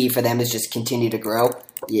think the key for them is just continue to grow.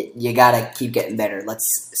 You got to keep getting better. Let's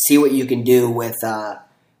see what you can do with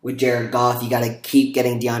Jared Goff. You got to keep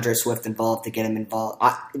getting DeAndre Swift involved to get him involved.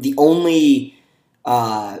 The only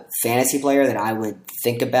fantasy player that I would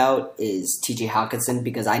think about is TJ Hawkinson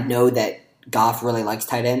because I know that Goff really likes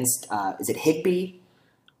tight ends. Is it Higbee?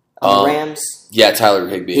 Rams? Yeah, Tyler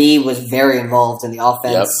Higbee. He was very involved in the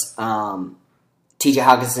offense. Yep. TJ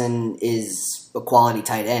Hawkinson is a quality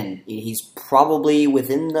tight end. He's probably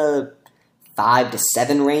within the 5 to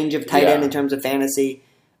 7 range of tight end in terms of fantasy.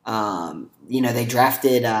 They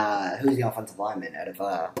drafted who's the offensive lineman out of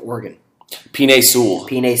Oregon? Penei Sewell.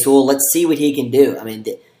 Penei Sewell. Let's see what he can do. I mean,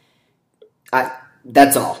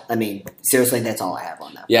 that's all. I mean, seriously, that's all I have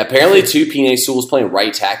on that. Yeah, apparently, too, Penei Sewell's playing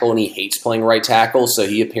right tackle, and he hates playing right tackle, so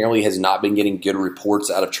he apparently has not been getting good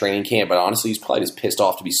reports out of training camp, but honestly, he's probably just pissed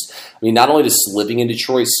off to be – I mean, not only does living in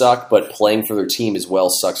Detroit suck, but playing for their team as well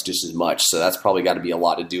sucks just as much, so that's probably got to be a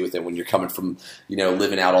lot to do with it when you're coming from,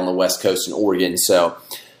 living out on the West Coast in Oregon, so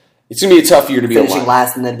it's going to be a tough year to be finishing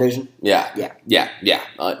last in the division. Yeah.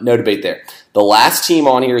 No debate there. The last team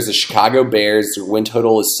on here is the Chicago Bears. Their win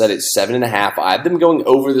total is set at 7.5. I have them going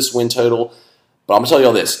over this win total, but I'm going to tell you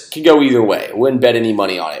all this. It could go either way. I wouldn't bet any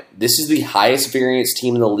money on it. This is the highest variance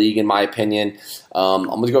team in the league, in my opinion. I'm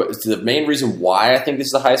going to go. The main reason why I think this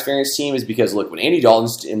is the highest variance team is because, look, when Andy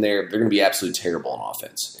Dalton's in there, they're going to be absolutely terrible on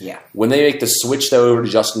offense. Yeah. When they make the switch, though, over to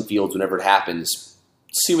Justin Fields, whenever it happens,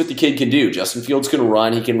 see what the kid can do. Justin Fields can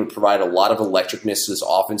run. He can provide a lot of electricness to this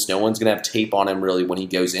offense. No one's going to have tape on him, really, when he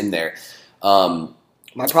goes in there.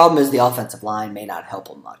 My problem is the offensive line may not help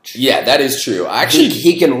him much. Yeah, that is true.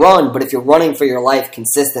 He can run, but if you're running for your life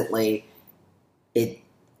consistently,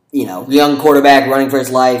 young quarterback running for his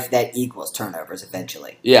life, that equals turnovers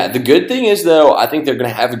eventually. Yeah, the good thing is, though, I think they're going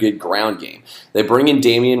to have a good ground game. They bring in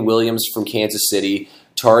Damian Williams from Kansas City.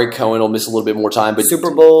 Tariq Cohen will miss a little bit more time, but Super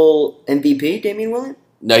Bowl MVP, Damian Williams?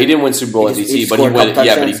 No, he didn't win Super Bowl MVP, but he won it.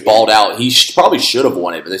 Yeah, but he balled out. He probably should have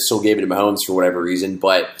won it, but they still gave it to Mahomes for whatever reason.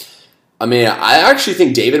 But I mean, I actually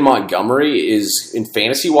think David Montgomery is, in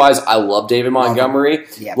fantasy-wise, I love David Montgomery.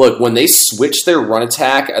 Yeah. Look, when they switched their run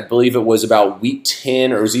attack, I believe it was about week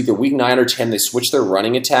 10, or it was either week 9 or 10, they switched their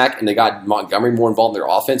running attack, and they got Montgomery more involved in their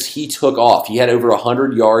offense. He took off. He had over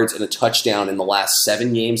 100 yards and a touchdown in the last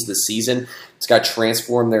 7 games of the season. This guy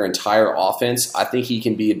transformed their entire offense. I think he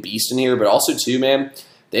can be a beast in here, but also, too, man,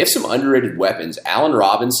 they have some underrated weapons. Allen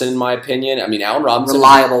Robinson, in my opinion. I mean, Allen Robinson.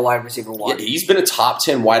 Reliable wide receiver 1. Yeah, he's been a top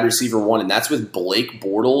 10 wide receiver 1, and that's with Blake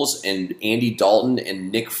Bortles and Andy Dalton and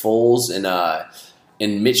Nick Foles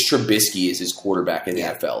and Mitch Trubisky is his quarterback in the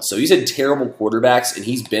NFL. So he's had terrible quarterbacks, and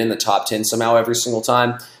he's been in the top 10 somehow every single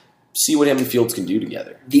time. See what him and Fields can do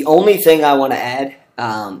together. The only thing I want to add,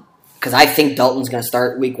 because I think Dalton's going to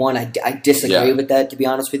start week 1. I disagree with that, to be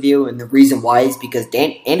honest with you. And the reason why is because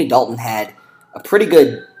Andy Dalton had a pretty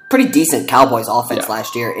decent Cowboys offense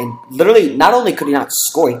last year. And literally, not only could he not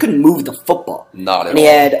score, he couldn't move the football. Not at all. And he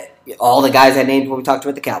had all the guys I named when we talked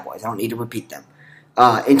about the Cowboys. I don't need to repeat them.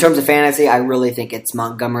 In terms of fantasy, I really think it's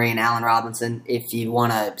Montgomery and Allen Robinson. If you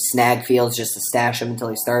want to snag Fields just to stash him until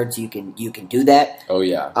he starts, you can do that. Oh,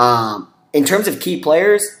 yeah. In terms of key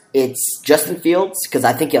players, it's Justin Fields, because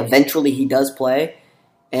I think eventually he does play.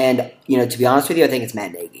 And, to be honest with you, I think it's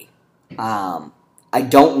Matt Nagy. I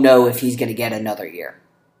don't know if he's going to get another year.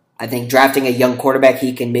 I think drafting a young quarterback,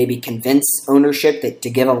 he can maybe convince ownership to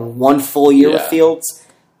give him 1 full year with Fields.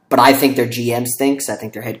 But I think their GM stinks. I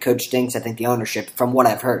think their head coach stinks. I think the ownership, from what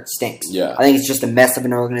I've heard, stinks. Yeah. I think it's just a mess of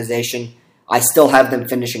an organization. I still have them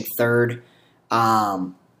finishing 3rd.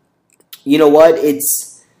 You know what?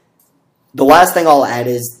 The last thing I'll add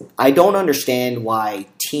is I don't understand why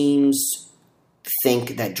teams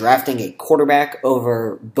think that drafting a quarterback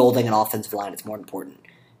over building an offensive line is more important,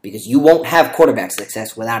 because you won't have quarterback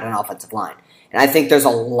success without an offensive line. And I think there's a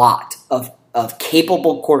lot of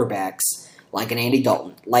capable quarterbacks like an Andy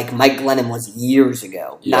Dalton, like Mike Glennon was years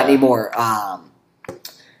ago. Yeah. Not anymore. I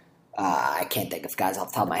can't think of guys off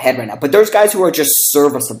the top of my head right now, but there's guys who are just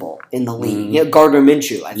serviceable in the league. Gardner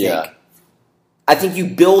Minshew, I think. Yeah. I think you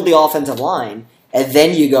build the offensive line and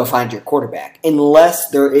then you go find your quarterback, unless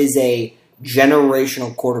there is a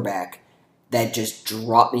generational quarterback that just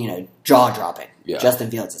jaw dropping. Yeah. Justin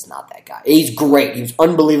Fields is not that guy. He's great. He was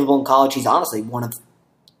unbelievable in college. He's honestly one of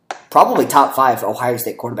probably top 5 Ohio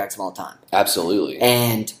State quarterbacks of all time. Absolutely.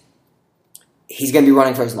 And he's going to be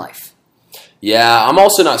running for his life. Yeah, I'm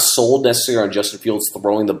also not sold necessarily on Justin Fields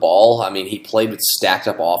throwing the ball. I mean, he played with stacked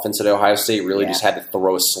up offense at Ohio State, really just had to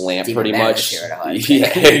throw a slant pretty much.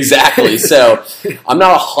 Yeah, exactly. So I'm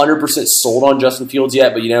not 100% sold on Justin Fields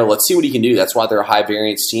yet, but, let's see what he can do. That's why they're a high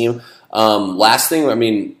variance team. Last thing, I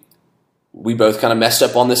mean, we both kind of messed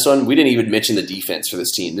up on this one. We didn't even mention the defense for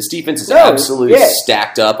this team. This defense is absolutely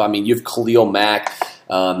stacked up. I mean, you have Khalil Mack.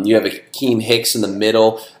 You have Akeem Hicks in the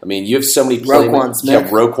middle. I mean, you have so many Roquan Smith. You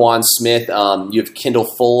have Roquan Smith. You have Kendall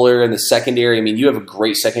Fuller in the secondary. I mean, you have a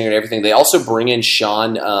great secondary and everything. They also bring in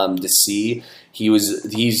Sean Desai. He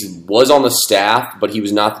was on the staff, but he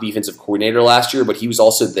was not the defensive coordinator last year. But he was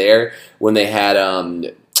also there when they had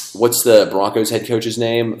what's the Broncos head coach's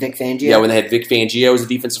name? Vic Fangio. Yeah, when they had Vic Fangio as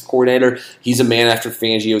the defensive coordinator, he's a man after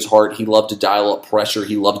Fangio's heart. He loved to dial up pressure.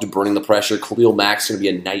 He loved to bring the pressure. Khalil Mack's going to be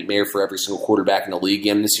a nightmare for every single quarterback in the league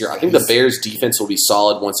again this year. I think the Bears' defense will be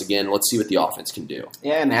solid once again. Let's see what the offense can do.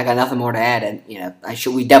 Yeah, I mean, I got nothing more to add. And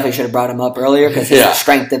we definitely should have brought him up earlier because he's the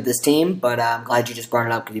strength of this team. But I'm glad you just brought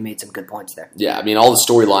it up because you made some good points there. Yeah, I mean, all the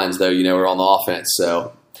storylines though, are on the offense.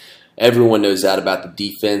 So everyone knows that about the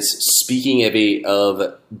defense. Speaking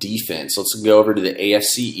of defense, let's go over to the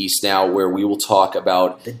AFC East now, where we will talk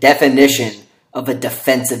about the definition of a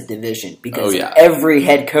defensive division. Because every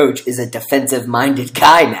head coach is a defensive-minded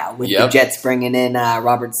guy now, with the Jets bringing in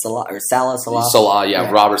Robert Saleh.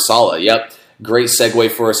 Robert Saleh. Yep. Great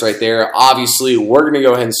segue for us right there. Obviously, we're going to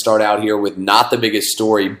go ahead and start out here with not the biggest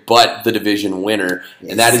story, but the division winner,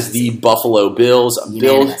 and that is the Buffalo Bills.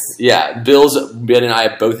 Bills, Ben and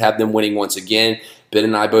I both have them winning once again. Ben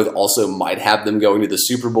and I both also might have them going to the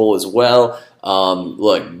Super Bowl as well.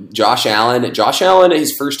 Look, Josh Allen,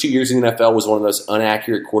 his first 2 years in the NFL was one of the most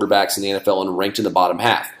inaccurate quarterbacks in the NFL and ranked in the bottom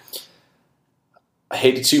half. I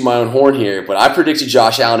hate to toot my own horn here, but I predicted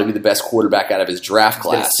Josh Allen to be the best quarterback out of his draft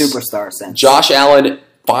class. He's been a superstar since. Josh Allen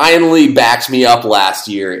finally backed me up last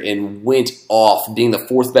year and went off being the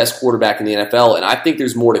fourth best quarterback in the NFL, and I think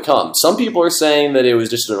there's more to come. Some people are saying that it was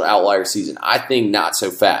just an outlier season. I think not so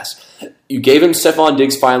fast. You gave him Stephon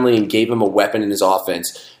Diggs finally and gave him a weapon in his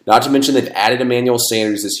offense. Not to mention they've added Emmanuel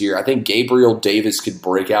Sanders this year. I think Gabriel Davis could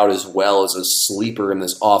break out as well as a sleeper in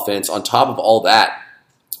this offense. On top of all that,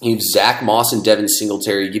 you have Zach Moss and Devin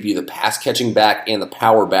Singletary give you the pass-catching back and the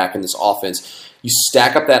power back in this offense. You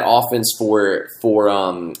stack up that offense for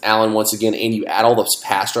Allen once again, and you add all the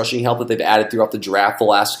pass rushing help that they've added throughout the draft the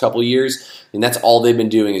last couple of years, and that's all they've been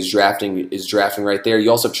doing is drafting right there. You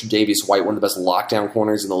also have Tre'Davious White, one of the best lockdown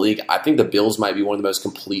corners in the league. I think the Bills might be one of the most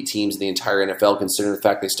complete teams in the entire NFL, considering the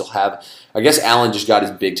fact they still have. I guess Allen just got his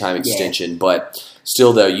big-time extension, but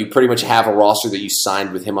still, though, you pretty much have a roster that you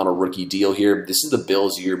signed with him on a rookie deal here. This is the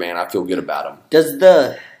Bills' year, man. I feel good about him.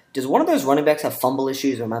 Does one of those running backs have fumble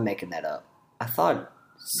issues, or am I making that up? I thought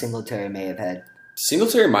Singletary may have had.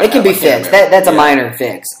 Singletary might. It can be fixed. That's a minor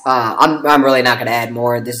fix. I'm really not going to add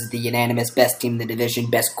more. This is the unanimous best team in the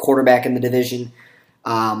division, best quarterback in the division.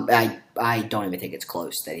 I don't even think it's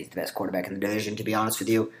close that he's the best quarterback in the division, to be honest with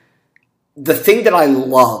you. The thing that I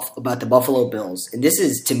love about the Buffalo Bills, and this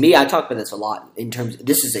is, to me, I talk about this a lot in terms of,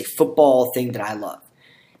 this is a football thing that I love.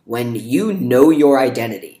 When you know your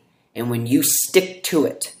identity and when you stick to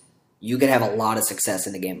it, you can have a lot of success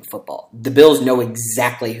in the game of football. The Bills know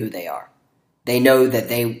exactly who they are. They know that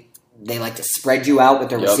they like to spread you out with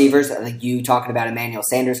their receivers. Like you talking about Emmanuel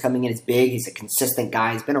Sanders coming in is big. He's a consistent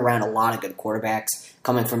guy. He's been around a lot of good quarterbacks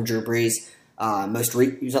coming from Drew Brees.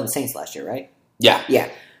 He was on the Saints last year, right? Yeah. Yeah.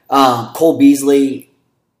 Cole Beasley,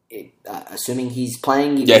 assuming he's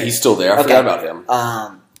playing. He's still there. I forgot about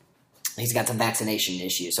him. He's got some vaccination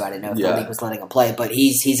issues, so I didn't know if the league was letting him play. But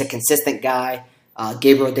he's a consistent guy.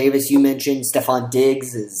 Gabriel Davis, you mentioned. Stephon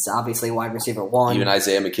Diggs is obviously wide receiver one. Even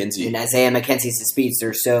Isaiah McKenzie. And Isaiah McKenzie's a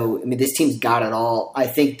speedster. So, I mean, this team's got it all. I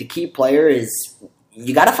think the key player is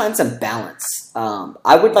you got to find some balance.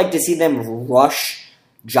 I would like to see them rush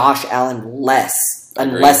Josh Allen less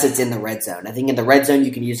unless it's in the red zone. I think in the red zone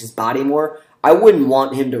you can use his body more. I wouldn't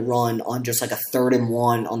want him to run on just like a 3rd and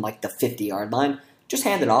 1 on like the 50-yard line. Just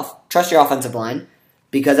hand it off. Trust your offensive line.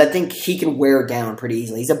 Because I think he can wear down pretty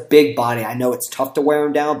easily. He's a big body. I know it's tough to wear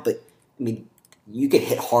him down, but, I mean, you get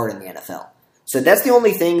hit hard in the NFL. So that's the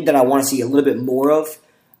only thing that I want to see a little bit more of.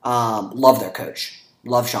 Love their coach.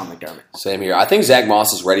 Love Sean McDermott. Same here. I think Zach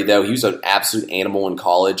Moss is ready, though. He was an absolute animal in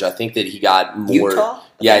college. I think that he got more. Utah?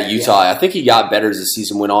 Yeah, Utah. Yeah. I think he got better as the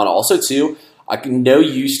season went on. Also, too, I know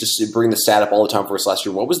you used to bring the stat up all the time for us last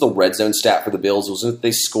year. What was the red zone stat for the Bills? Wasn't it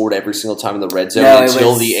they scored every single time in the red zone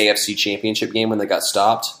until the AFC Championship game when they got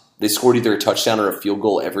stopped? They scored either a touchdown or a field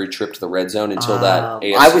goal every trip to the red zone until that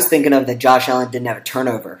AFC. I was thinking of that Josh Allen didn't have a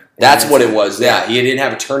turnover. That's what it was. Yeah, he didn't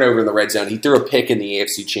have a turnover in the red zone. He threw a pick in the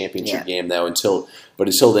AFC Championship game, though, until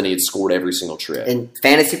then he had scored every single trip. And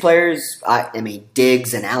fantasy players, I mean,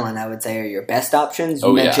 Diggs and Allen, I would say, are your best options.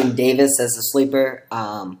 You mentioned Davis as a sleeper.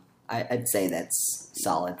 I'd say that's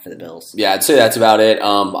solid for the Bills. Yeah, I'd say that's about it.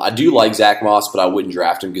 I do like Zach Moss, but I wouldn't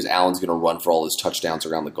draft him because Allen's going to run for all his touchdowns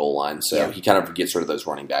around the goal line. So he kind of gets rid of those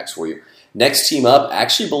running backs for you. Next team up,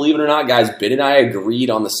 actually, believe it or not, guys, Ben and I agreed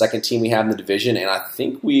on the second team we have in the division, and I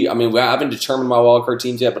think we haven't determined my wildcard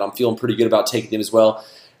teams yet, but I'm feeling pretty good about taking them as well.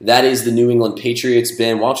 That is the New England Patriots.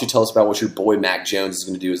 Ben, why don't you tell us about what your boy Mac Jones is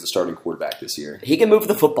going to do as the starting quarterback this year? He can move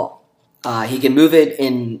the football. He can move it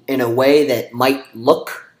in a way that might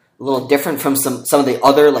look a little different from some of the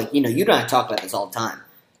other, like, you know, you and I talk about this all the time.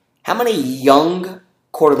 How many young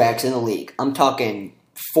quarterbacks in the league, I'm talking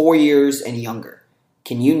 4 years and younger,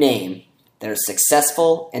 can you name that are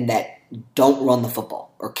successful and that don't run the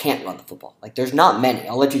football or can't run the football? Like, there's not many.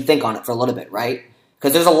 I'll let you think on it for a little bit, right?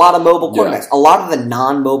 Because there's a lot of mobile quarterbacks. Yeah. A lot of the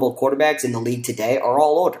non-mobile quarterbacks in the league today are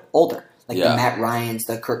all older. Like Yeah. the Matt Ryans,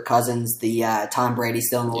 the Kirk Cousins, the Tom Brady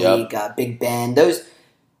still in the Yep. league, Big Ben. Those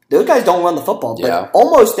guys don't run the football, but Yeah.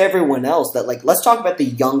 almost everyone else that, like, let's talk about the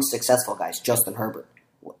young, successful guys. Justin Herbert.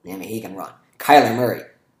 I mean, he can run. Kyler Murray.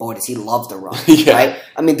 Boy, does he love to run, Yeah. right?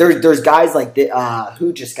 I mean, there's guys like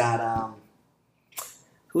who just got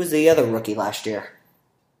who was the other rookie last year?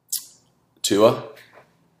 Tua?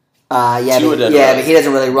 Yeah, Tua but, doesn't yeah, run. but he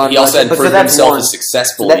doesn't really run. He also much. hadn't But proven that's himself one. as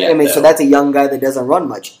successful So yet, so though. that's a young guy that doesn't run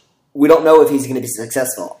much. We don't know if he's going to be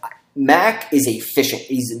successful. Mac is efficient.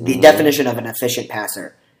 He's the definition of an efficient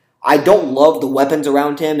passer. I don't love the weapons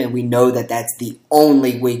around him, and we know that that's the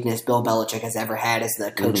only weakness Bill Belichick has ever had as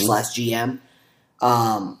the coach / GM.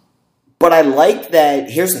 But I like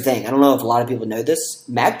that. Here's the thing. I don't know if a lot of people know this.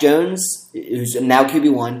 Mac Jones, who's now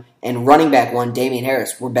QB1, and running back 1, Damian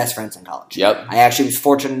Harris, were best friends in college. Yep. I actually was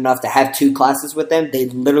fortunate enough to have 2 classes with them. They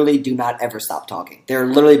literally do not ever stop talking. They're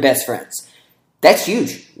literally best friends. That's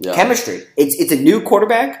huge. Yeah. Chemistry. It's a new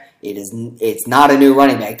quarterback. It's not a new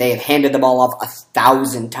running back. They have handed the ball off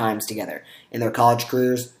 1,000 times together in their college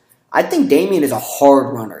careers. I think Damian is a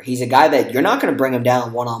hard runner. He's a guy that you're not going to bring him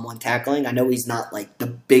down one-on-one tackling. I know he's not like the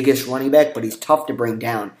biggest running back, but he's tough to bring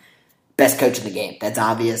down. Best coach in the game. That's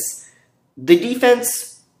obvious. The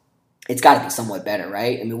defense, it's got to be somewhat better,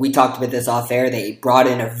 right? I mean, we talked about this off air. They brought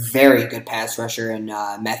in a very good pass rusher in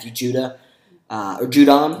Matthew Judon.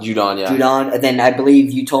 Judon, yeah. Judon. And then I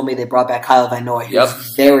believe you told me they brought back Kyle Van Noy, who's Yep.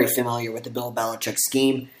 very familiar with the Bill Belichick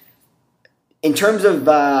scheme. In terms of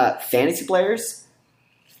fantasy players,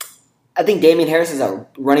 I think Damian Harris is a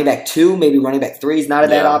running back 2, maybe running back 3 is not a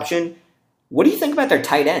bad Yeah. option. What do you think about their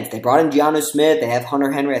tight ends? They brought in Gianno Smith. They have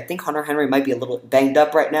Hunter Henry. I think Hunter Henry might be a little banged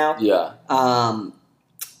up right now. Yeah. I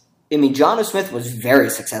mean, Gianno Smith was very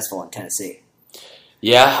successful in Tennessee.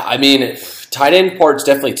 Yeah, I mean, tight end part's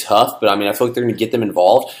definitely tough, but I mean, I feel like they're going to get them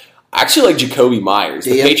involved. I actually like Jacoby Myers.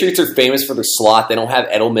 The Patriots are famous for their slot. They don't have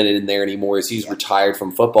Edelman in there anymore as he's retired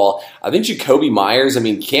from football. I think Jacoby Myers, I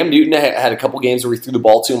mean, Cam Newton had a couple games where he threw the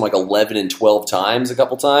ball to him like 11 and 12 times a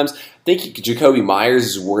couple times. I think Jacoby Myers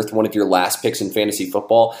is worth one of your last picks in fantasy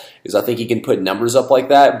football because I think he can put numbers up like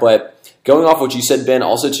that. But going off what you said, Ben,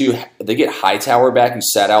 also too, they get Hightower back who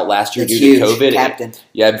sat out last year That's due to huge. COVID. Captain.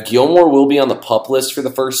 Yeah, Gilmore will be on the PUP list for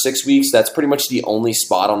the first 6 weeks. That's pretty much the only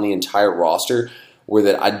spot on the entire roster where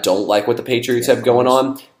that I don't like what the Patriots have going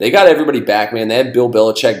on. They got everybody back, man. They have Bill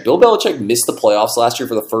Belichick. Bill Belichick missed the playoffs last year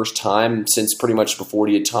for the first time since pretty much before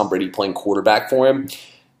he had Tom Brady playing quarterback for him.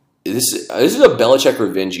 This is a Belichick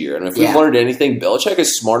revenge year. And if we've learned anything, Belichick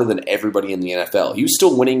is smarter than everybody in the NFL. He was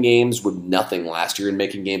still winning games with nothing last year and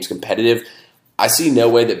making games competitive. I see no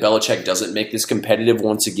way that Belichick doesn't make this competitive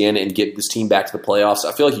once again and get this team back to the playoffs.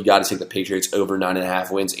 I feel like you got to take the Patriots over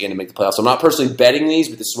 9.5 wins and to make the playoffs. I'm not personally betting these,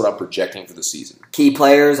 but this is what I'm projecting for the season. Key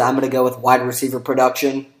players, I'm going to go with wide receiver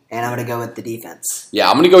production, and I'm going to go with the defense. Yeah,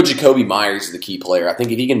 I'm going to go Jacoby Myers as the key player. I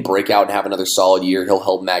think if he can break out and have another solid year, he'll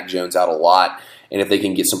help Mac Jones out a lot. And if they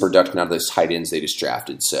can get some production out of those tight ends they just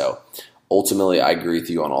drafted. So ultimately, I agree with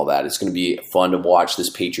you on all that. It's going to be fun to watch this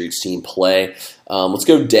Patriots team play. Let's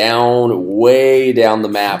go way down the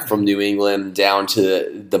map from New England down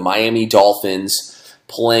to the Miami Dolphins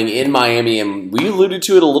playing in Miami. And we alluded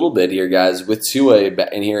to it a little bit here, guys, with Tua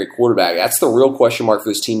and here at quarterback. That's the real question mark for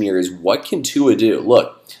this team here is what can Tua do?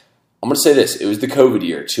 Look, I'm going to say this. It was the COVID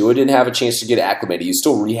year. Tua didn't have a chance to get acclimated. He's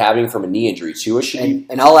still rehabbing from a knee injury. Tua should be...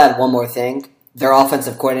 And I'll add one more thing. Their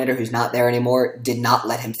offensive coordinator, who's not there anymore, did not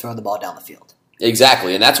let him throw the ball down the field.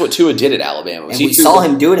 Exactly, and that's what Tua did at Alabama. And we saw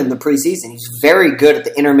him do it in the preseason. He's very good at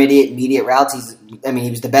the immediate routes. He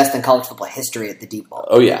was the best in college football history at the deep ball.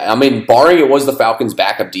 Oh, yeah. I mean, barring it was the Falcons'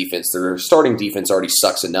 backup defense, their starting defense already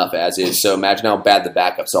sucks enough as is, so imagine how bad the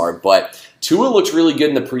backups are. But Tua looked really good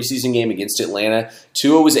in the preseason game against Atlanta.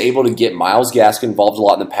 Tua was able to get Myles Gaskin involved a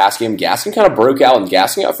lot in the pass game. Gaskin kind of broke out, and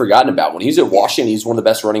Gaskin got forgotten about. When he was at Washington, he's one of the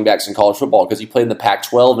best running backs in college football because he played in the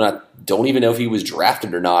Pac-12, and I don't even know if he was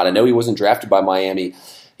drafted or not. I know he wasn't drafted by Miami.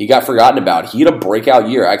 He got forgotten about. He had a breakout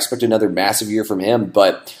year. I expect another massive year from him,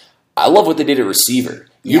 but I love what they did at receiver.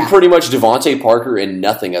 You pretty much Devontae Parker and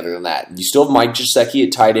nothing other than that. You still have Mike Gesicki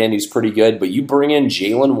at tight end, who's pretty good, but you bring in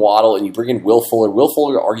Jalen Waddle and you bring in Will Fuller. Will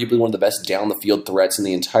Fuller, arguably one of the best down-the-field threats in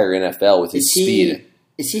the entire NFL with his speed.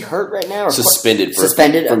 Is he hurt right now? Or Suspended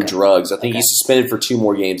from drugs. I think he's suspended for 2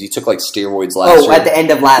 more games. He took like steroids last year. Oh, at the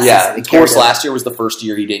end of last season. Of course, last year was the first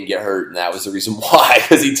year he didn't get hurt, and that was the reason why,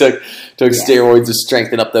 because he took steroids to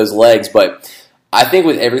strengthen up those legs. But I think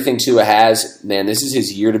with everything Tua has, man, this is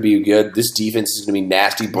his year to be good. This defense is going to be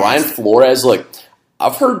nasty. Brian Flores, look,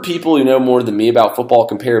 I've heard people who know more than me about football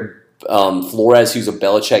compare Flores, who's a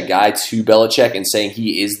Belichick guy, to Belichick and saying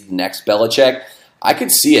he is the next Belichick. I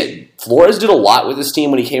could see it. Flores did a lot with this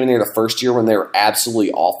team when he came in there the first year when they were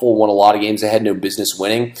absolutely awful, won a lot of games they had no business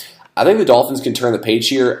winning. I think the Dolphins can turn the page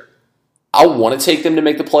here. I want to take them to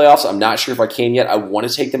make the playoffs. I'm not sure if I can yet. I want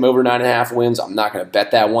to take them over 9.5 wins. I'm not going to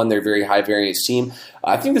bet that one. They're a very high variance team.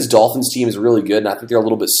 I think this Dolphins team is really good, and I think they're a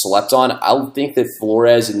little bit slept on. I think that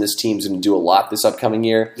Flores and this team is going to do a lot this upcoming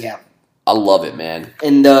year. Yeah. I love it, man.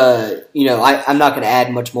 And, I'm not going to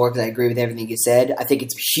add much more because I agree with everything you said. I think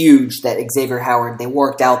it's huge that Xavier Howard, they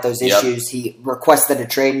worked out those issues. He requested a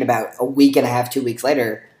trade, and about a week and a half, 2 weeks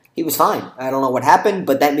later, he was fine. I don't know what happened,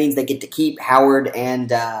 but that means they get to keep Howard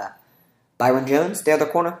and Byron Jones, the other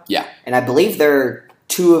corner. Yeah. And I believe they're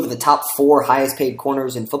 2 of the top 4 highest paid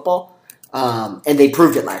corners in football. And they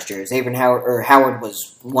proved it last year. Howard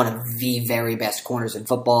was one of the very best corners in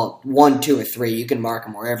football. 1, 2, or 3. You can mark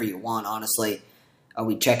them wherever you want, honestly. Are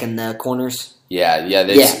we checking the corners? Yeah.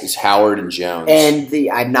 It's Howard and Jones. And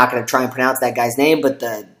I'm not going to try and pronounce that guy's name, but do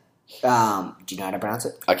you know how to pronounce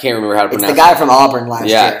it? I can't remember how to pronounce it. It's the guy from Auburn last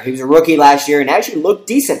year. He was a rookie last year and actually looked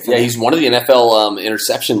decent for him. He's one of the NFL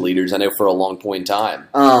interception leaders, I know, for a long point in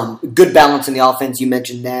time. Good balance in the offense. You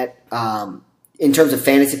mentioned that. In terms of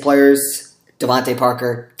fantasy players, Devontae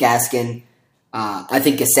Parker, Gaskin, I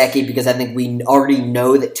think Gesicki, because I think we already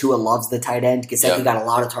know that Tua loves the tight end. Gesicki got a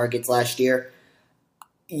lot of targets last year.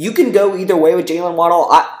 You can go either way with Jalen Waddle.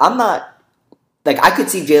 I'm not – I could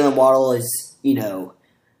see Jalen Waddle as,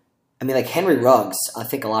 Henry Ruggs, I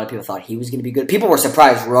think a lot of people thought he was going to be good. People were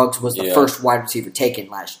surprised Ruggs was the first wide receiver taken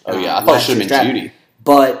last year. I thought it should have been Judy.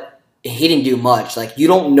 But he didn't do much. You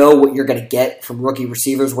don't know what you're going to get from rookie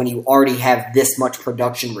receivers when you already have this much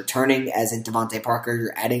production returning, as in Devontae Parker.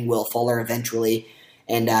 You're adding Will Fuller eventually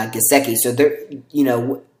and Gesicki.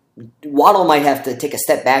 So, Waddle might have to take a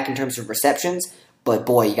step back in terms of receptions, but,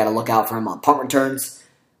 boy, you got to look out for him on punt returns.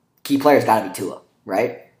 Key player's got to be Tua,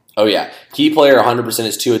 right? Oh, yeah. Key player 100%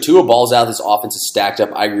 is Tua. Tua balls out. This offense is stacked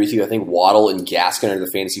up. I agree with you. I think Waddle and Gaskin are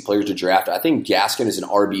the fantasy players to draft. I think Gaskin is an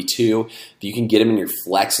RB2. If you can get him in your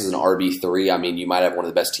flex as an RB3, you might have one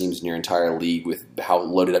of the best teams in your entire league with how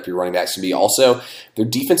loaded up your running backs can be. Also, their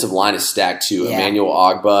defensive line is stacked, too. Yeah. Emmanuel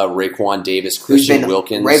Ogbah, Raekwon Davis, Christian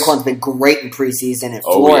Wilkins. Raekwon's been great in preseason, and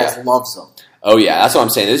Flores loves them. Oh, yeah. That's what I'm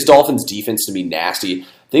saying. This Dolphins defense to be nasty. I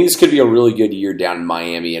think this could be a really good year down in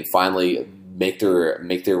Miami and finally make their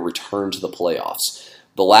return to the playoffs.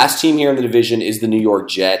 The last team here in the division is the New York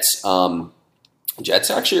Jets.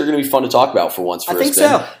 Jets actually are going to be fun to talk about for once. I think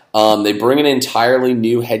so. They bring in an entirely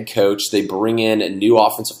new head coach. They bring in a new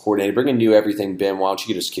offensive coordinator. Bring in new everything. Ben, why don't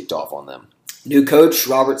you get us kicked off on them? New coach,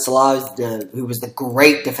 Robert Saleh, who was the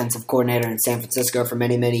great defensive coordinator in San Francisco for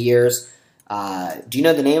many, many years. Do you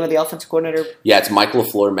know the name of the offensive coordinator? Yeah, it's Mike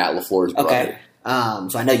LaFleur, Matt LaFleur's brother. Okay.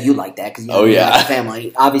 So I know you like that because you know the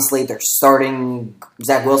family. Obviously, they're starting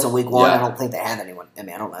Zach Wilson week 1. I don't think they have anyone. I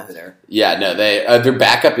don't know who they're. Yeah, no, their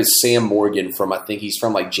backup is Sam Morgan from, I think he's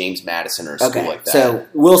from James Madison or something like that. So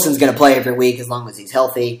Wilson's going to play every week as long as he's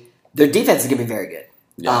healthy. Their defense is going to be very good.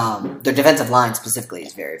 Yeah. Their defensive line specifically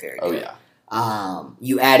is very, very good. Oh, yeah.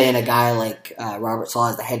 You add in a guy like Robert Saleh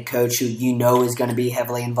as the head coach who you know is going to be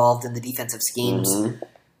heavily involved in the defensive schemes. Mm-hmm.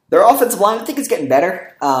 Their offensive line, I think, is getting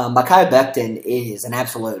better. Mekhi Becton is an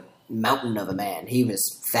absolute mountain of a man. He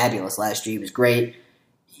was fabulous last year. He was great.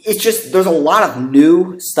 It's just there's a lot of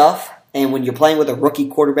new stuff, and when you're playing with a rookie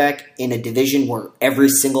quarterback in a division where every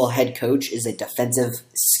single head coach is a defensive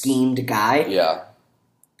schemed guy,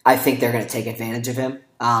 I think they're going to take advantage of him.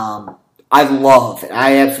 I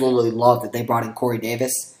absolutely love that they brought in Corey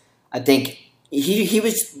Davis. I think he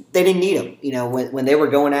was. They didn't need him. When they were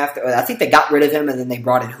going after, I think they got rid of him, and then they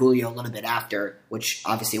brought in Julio a little bit after, which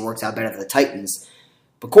obviously works out better for the Titans.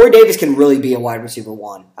 But Corey Davis can really be a wide receiver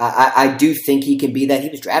 1. I do think he can be that. He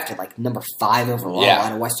was drafted number 5 overall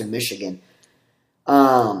out of Western Michigan.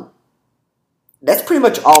 That's pretty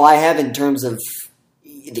much all I have in terms of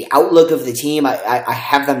the outlook of the team. I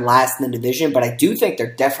have them last in the division, but I do think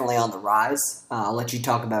they're definitely on the rise. I'll let you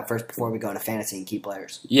talk about it first before we go into fantasy and key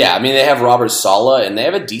players. Yeah, they have Robert Saleh, and they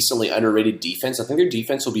have a decently underrated defense. I think their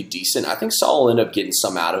defense will be decent. I think Saleh will end up getting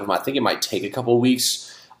some out of them. I think it might take a couple weeks.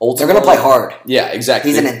 They're going to play hard. Yeah, exactly.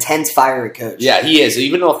 He's an intense, fiery coach. Yeah, he is.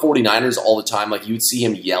 Even on the 49ers all the time, like you would see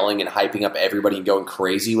him yelling and hyping up everybody and going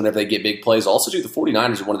crazy whenever they get big plays. Also, too, the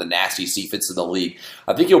 49ers are one of the nastiest defenses in the league.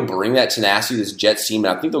 I think he'll bring that tenacity to this Jets team,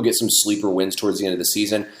 and I think they'll get some sleeper wins towards the end of the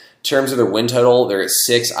season. In terms of their win total, they're at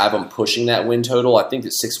 6. I have them pushing that win total. I think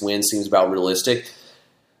that 6 wins seems about realistic.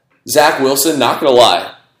 Zach Wilson, not going to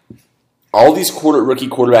lie, all these rookie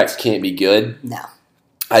quarterbacks can't be good. No.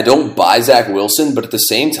 I don't buy Zach Wilson, but at the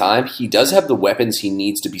same time, he does have the weapons he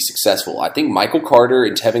needs to be successful. I think Michael Carter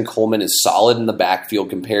and Tevin Coleman is solid in the backfield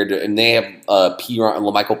compared to, and they have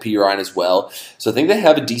Michael P. Ryan as well. So I think they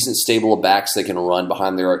have a decent stable of backs they can run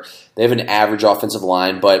behind their. They have an average offensive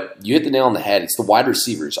line, but you hit the nail on the head. It's the wide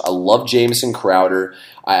receivers. I love Jamison Crowder.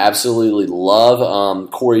 I absolutely love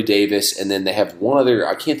Corey Davis, and then they have one other.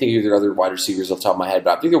 I can't think of their other wide receivers off the top of my head,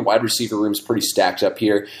 but I think their wide receiver room is pretty stacked up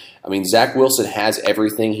here. I mean, Zach Wilson has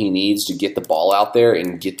everything he needs to get the ball out there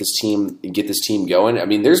and get this team going. I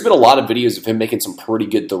mean, there's been a lot of videos of him making some pretty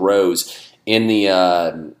good throws in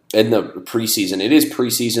the preseason. It is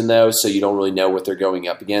preseason though, so you don't really know what they're going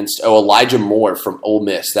up against. Oh, Elijah Moore from Ole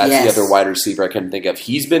Miss. That's the other wide receiver I couldn't think of.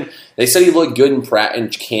 They said he looked good in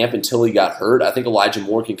camp until he got hurt. I think Elijah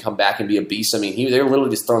Moore can come back and be a beast. I mean, they're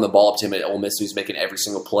literally just throwing the ball up to him at Ole Miss, and he's making every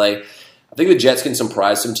single play. I think the Jets can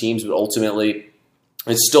surprise some teams, but ultimately,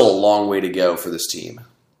 it's still a long way to go for this team.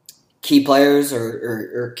 Key players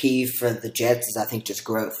or key for the Jets is, I think, just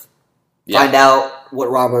growth. Yeah. Find out what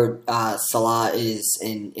Robert Saleh is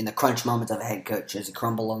in the crunch moments of a head coach. Does he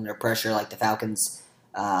crumble under pressure like the Falcons'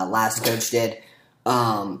 last coach did?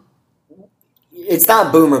 It's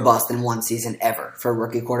not boom or bust in one season ever for a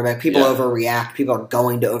rookie quarterback. People overreact. People are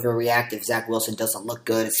going to overreact if Zach Wilson doesn't look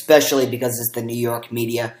good, especially because it's the New York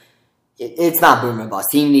media. It's not boom or bust.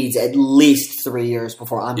 He needs at least 3 years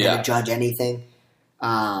before I'm going to judge anything.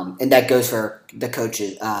 And that goes for the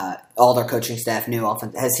coaches, all their coaching staff, new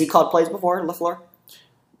offense. Has he called plays before, LaFleur?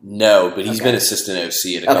 No, but he's been assistant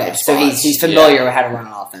OC at a couple spots. So he's familiar with how to run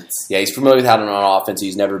an offense. Yeah, he's familiar with how to run an offense.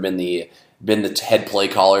 He's never been the head play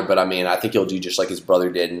caller, but I mean, I think he'll do just like his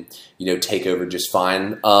brother did and take over just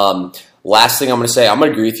fine. Last thing I'm going to say, I'm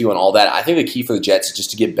going to agree with you on all that. I think the key for the Jets is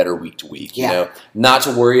just to get better week to week. Not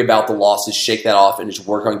to worry about the losses, shake that off, and just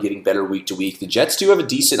work on getting better week to week. The Jets do have a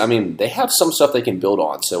decent. I mean, they have some stuff they can build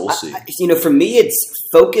on, so we'll see. For me, it's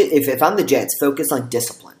focus. If I'm the Jets, focus on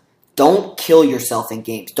discipline. Don't kill yourself in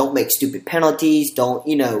games. Don't make stupid penalties. Don't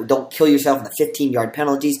kill yourself in the 15-yard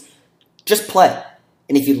penalties. Just play.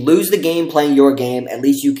 And if you lose the game playing your game, at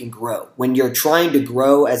least you can grow. When you're trying to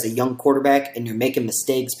grow as a young quarterback and you're making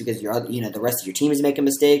mistakes because the rest of your team is making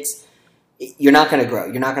mistakes, you're not going to grow.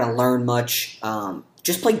 You're not going to learn much.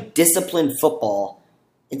 Just play disciplined football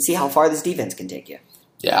and see how far this defense can take you.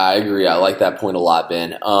 Yeah, I agree. I like that point a lot,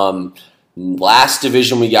 Ben. Last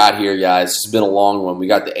division we got here, guys. It's been a long one. We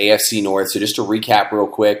got the AFC North. So just to recap real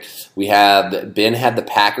quick, Ben had the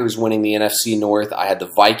Packers winning the NFC North. I had the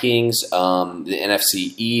Vikings, the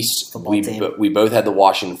NFC East. We both had the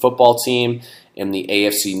Washington football team. In the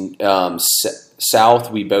AFC South,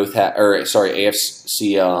 we both had,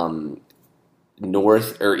 AFC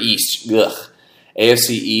North or East. AFC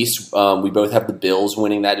East, we both have the Bills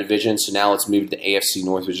winning that division. So now let's move to the AFC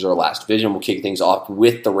North, which is our last division. We'll kick things off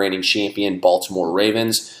with the reigning champion, Baltimore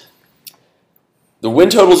Ravens. The win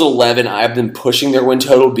total is 11. I have been pushing their win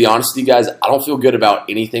total. To be honest with you guys, I don't feel good about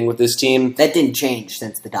anything with this team. That didn't change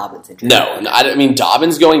since the Dobbins injury. No, I mean,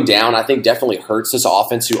 Dobbins going down, I think definitely hurts this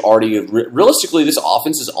offense who already, realistically, this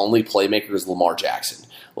offense's only playmaker is Lamar Jackson.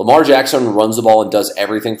 Lamar Jackson runs the ball and does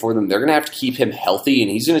everything for them. They're going to have to keep him healthy, and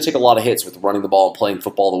he's going to take a lot of hits with running the ball and playing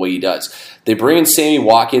football the way he does. They bring in Sammy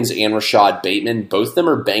Watkins and Rashad Bateman. Both of them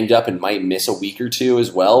are banged up and might miss a week or two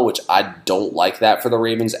as well, which I don't like that for the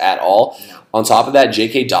Ravens at all. No. On top of that,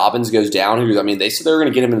 J.K. Dobbins goes down. They said they were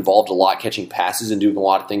going to get him involved a lot, catching passes and doing a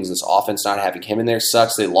lot of things. This offense, not having him in there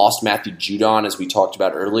sucks. They lost Matthew Judon, as we talked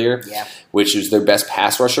about earlier, which was their best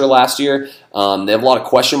pass rusher last year. They have a lot of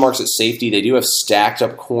question marks at safety. They do have stacked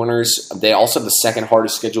up corners. They also have the second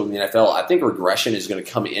hardest schedule in the NFL. I think regression is going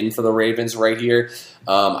to come in for the Ravens right here.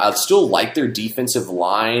 I still like their defensive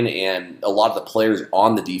line and a lot of the players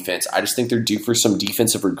on the defense. I just think they're due for some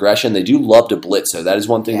defensive regression. They do love to blitz, though. That is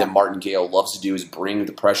one thing that Martin Gale loves to do is bring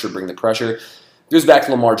the pressure. Goes back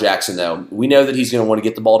to Lamar Jackson, though. We know that he's going to want to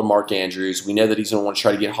get the ball to Mark Andrews. We know that he's going to want to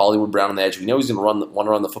try to get Hollywood Brown on the edge. We know he's going to want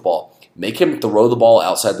to run the football. Make him throw the ball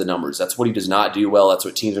outside the numbers. That's what he does not do well. That's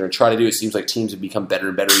what teams are going to try to do. It seems like teams have become better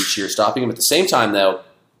and better each year stopping him. At the same time, though,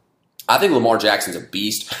 I think Lamar Jackson's a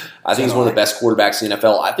beast. I think he's one of the best quarterbacks in the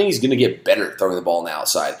NFL. I think he's going to get better throwing the ball on the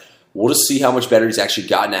outside. We'll just see how much better he's actually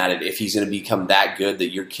gotten at it if he's going to become that good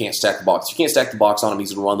that you can't stack the box. If you can't stack the box on him,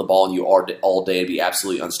 he's going to run the ball and you are all day and be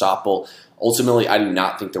absolutely unstoppable. Ultimately, I do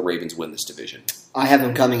not think the Ravens win this division. I have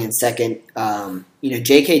him coming in second.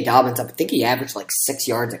 J.K. Dobbins, I think he averaged like 6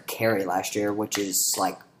 yards a carry last year, which is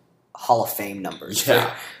like Hall of Fame numbers.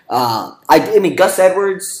 Yeah. Gus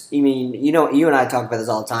Edwards, you and I talk about this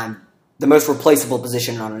all the time. The most replaceable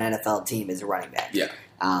position on an NFL team is a running back. Yeah.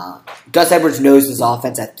 Gus Edwards knows his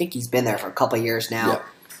offense. I think he's been there for a couple of years now.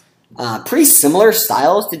 Yeah. Pretty similar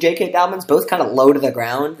styles to J.K. Dobbins, both kind of low to the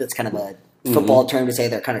ground. That's kind of a football term to say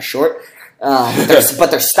they're kind of short. But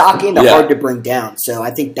they're stocky and they're hard to bring down. So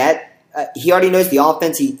I think that he already knows the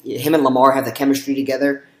offense. Him and Lamar have the chemistry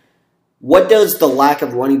together. What does the lack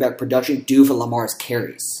of running back production do for Lamar's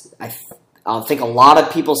carries? I think a lot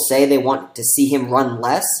of people say they want to see him run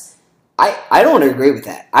less. I don't agree with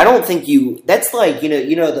that. I don't think that's like,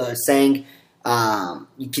 the saying,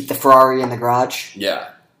 you keep the Ferrari in the garage. Yeah.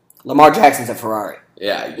 Lamar Jackson's a Ferrari.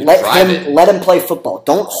 Yeah. Let him play football.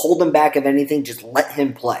 Don't hold him back of anything. Just let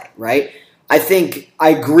him play, right? I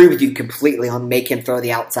agree with you completely on make him throw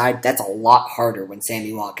the outside. That's a lot harder when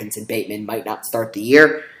Sammy Watkins and Bateman might not start the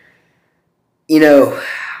year.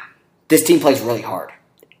 This team plays really hard.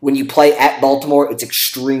 When you play at Baltimore, it's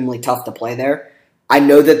extremely tough to play there. I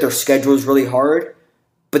know that their schedule is really hard,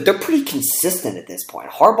 but they're pretty consistent at this point.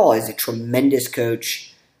 Harbaugh is a tremendous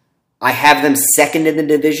coach. I have them second in the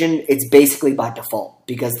division. It's basically by default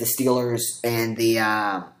because the Steelers and the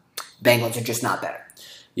Bengals are just not better.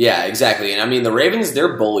 Yeah, exactly. And the Ravens,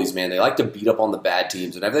 they're bullies, man. They like to beat up on the bad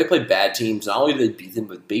teams. Whenever they play bad teams, not only do they beat them,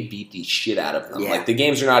 but they beat the shit out of them. Yeah. Like, the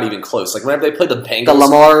games are not even close. Like, whenever they play the Bengals... The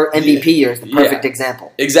Lamar MVP year is the perfect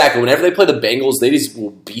example. Exactly. Whenever they play the Bengals, they just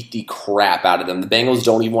will beat the crap out of them. The Bengals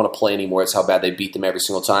don't even want to play anymore. It's how bad they beat them every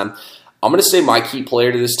single time. I'm going to say my key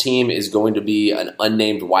player to this team is going to be an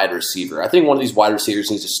unnamed wide receiver. I think one of these wide receivers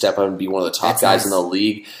needs to step up and be one of the top guys in the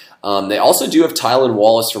league. They also do have Tylan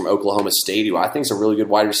Wallace from Oklahoma State, who I think is a really good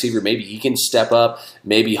wide receiver. Maybe he can step up.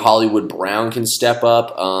 Maybe Hollywood Brown can step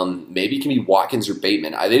up. Maybe it can be Watkins or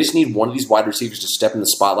Bateman. They just need one of these wide receivers to step in the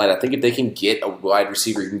spotlight. I think if they can get a wide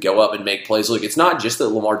receiver who can go up and make plays, look, it's not just that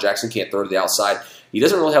Lamar Jackson can't throw to the outside. He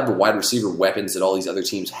doesn't really have the wide receiver weapons that all these other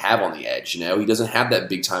teams have on the edge. He doesn't have that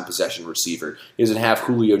big-time possession receiver. He doesn't have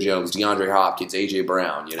Julio Jones, DeAndre Hopkins, A.J.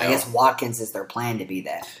 Brown. I guess Watkins is their plan to be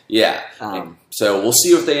that. Yeah. So we'll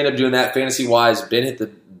see if they end up doing that. Fantasy-wise, Ben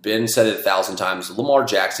said it 1,000 times. Lamar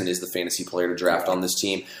Jackson is the fantasy player to draft on this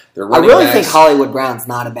team. I really think Hollywood Brown's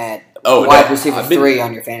not a bad wide receiver 3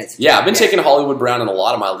 on your fantasy. Yeah, I've been taking Hollywood Brown in a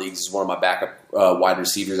lot of my leagues as one of my backup wide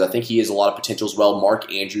receivers. I think he has a lot of potential as well.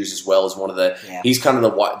 Mark Andrews as well is one of the. Yeah. He's kind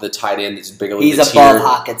of the tight end that's bigger. He's above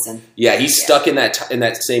Hockenson. Yeah, he's stuck in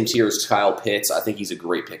that same tier as Kyle Pitts. I think he's a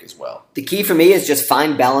great pick as well. The key for me is just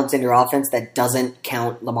find balance in your offense that doesn't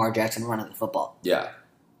count Lamar Jackson running the football. Yeah.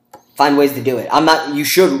 Find ways to do it. You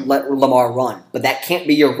should let Lamar run, but that can't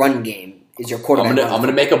be your run game. Is your quarterback? I'm going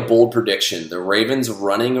to make a bold prediction. The Ravens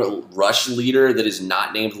running rush leader that is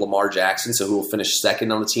not named Lamar Jackson, so who will finish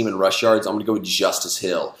second on the team in rush yards. I'm going to go with Justice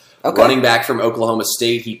Hill. Okay. Running back from Oklahoma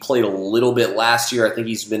State. He played a little bit last year. I think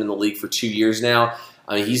he's been in the league for 2 years now.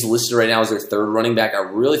 He's listed right now as their third running back. I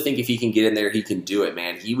really think if he can get in there, he can do it,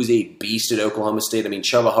 man. He was a beast at Oklahoma State.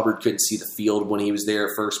 Chuba Hubbard couldn't see the field when he was there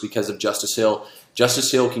at first because of Justice Hill.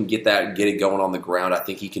 Justice Hill can get it going on the ground. I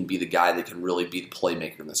think he can be the guy that can really be the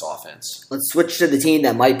playmaker in this offense. Let's switch to the team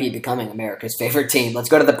that might be becoming America's favorite team. Let's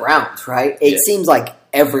go to the Browns, right? It seems like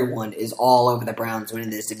everyone is all over the Browns winning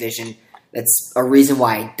this division. That's a reason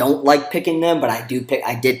why I don't like picking them, but I did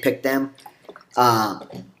pick them.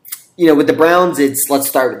 With the Browns, let's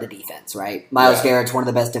start with the defense, right? Myles Garrett's one of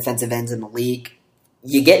the best defensive ends in the league.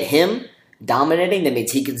 You get him dominating, that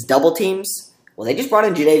means he gets double teams. Well, they just brought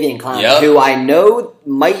in Jadeveon Clowney, who I know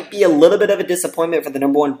might be a little bit of a disappointment for the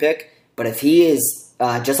number 1 pick, but if he is,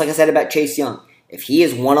 just like I said about Chase Young, if he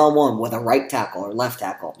is one-on-one with a right tackle or left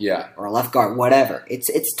tackle or a left guard, whatever,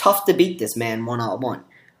 it's tough to beat this man one-on-one.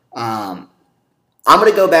 I'm going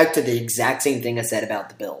to go back to the exact same thing I said about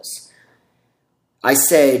the Bills. I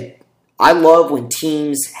said I love when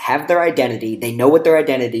teams have their identity, they know what their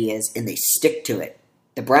identity is, and they stick to it.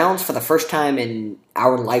 The Browns, for the first time in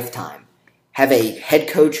our lifetime, have a head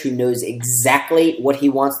coach who knows exactly what he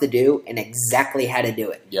wants to do and exactly how to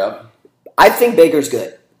do it. Yep. I think Baker's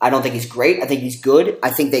good. I don't think he's great. I think he's good.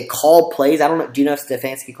 I think they call plays. I don't know. Do you know if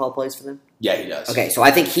Stefanski call plays for them? Yeah, he does. Okay, so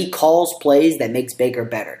I think he calls plays that makes Baker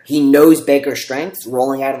better. He knows Baker's strengths,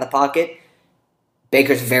 rolling out of the pocket.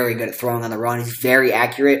 Baker's very good at throwing on the run. He's very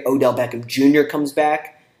accurate. Odell Beckham Jr. comes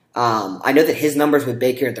back. I know that his numbers with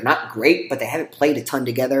Baker, they're not great, but they haven't played a ton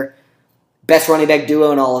together. best running back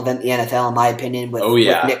duo in all of the NFL, in my opinion, with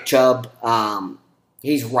Nick Chubb.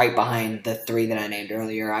 He's right behind the three that I named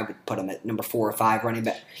earlier. I would put him at number 4 or 5 running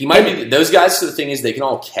back. He might be those guys. So the thing is, they can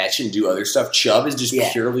all catch and do other stuff. Chubb is just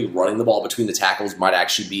purely running the ball between the tackles. Might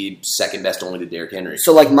actually be second best only to Derrick Henry.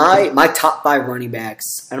 So like my top 5 running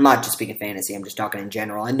backs, and I'm not just speaking fantasy. I'm just talking in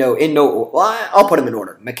general. I'll put them in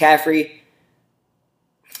order. McCaffrey.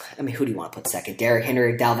 I mean, who do you want to put second? Derrick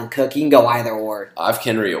Henry, Dalvin Cook. You can go either or. I have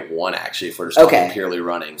Henry at 1 actually if we're just talking purely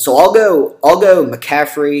running. So I'll go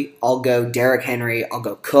McCaffrey. I'll go Derrick Henry. I'll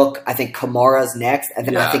go Cook. I think Kamara's next, and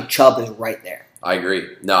then I think Chubb is right there. I agree.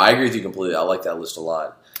 No, I agree with you completely. I like that list a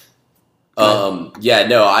lot.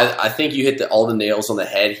 I think you hit all the nails on the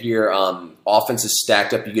head here. Offense is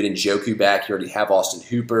stacked up. You get Njoku back. You already have Austin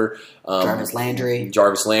Hooper. Jarvis Landry,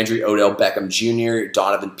 Odell Beckham Jr.,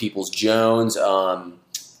 Donovan Peoples-Jones.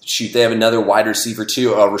 They have another wide receiver too,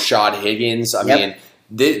 Rashad Higgins. I mean,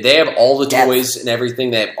 they have all the toys and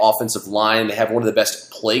everything. They have offensive line. They have one of the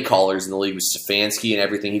best play callers in the league with Stefanski and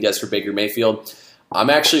everything he does for Baker Mayfield. I'm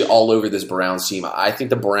actually all over this Browns team. I think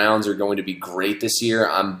the Browns are going to be great this year.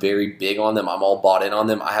 I'm very big on them. I'm all bought in on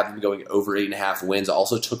them. I have them going over 8.5 wins. I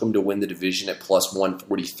also took them to win the division at plus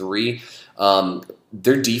 143.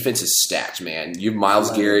 Their defense is stacked, man. You have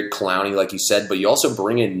Myles Garrett, Clowney, like you said, but you also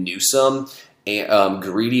bring in Newsome.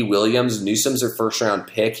 Greedy Williams. Newsome's their first-round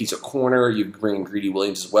pick. He's a corner. You bring in Greedy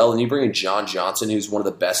Williams as well, and you bring in John Johnson, who's one of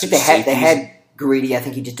the best. They had Greedy. I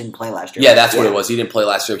think he just didn't play last year. Yeah, that's what it was. He didn't play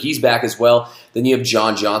last year. He's back as well. Then you have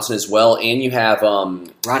John Johnson as well, and you have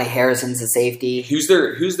Ronnie Harrison's a safety. Who's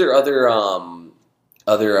their other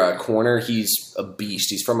corner? He's a beast.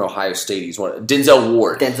 He's from Ohio State. He's Denzel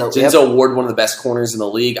Ward. Denzel Ward, one of the best corners in the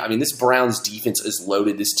league. I mean, this Browns defense is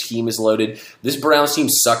loaded. This team is loaded. This Browns team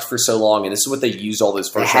sucked for so long, and this is what they used all those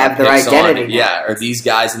first round picks on. Yeah, are these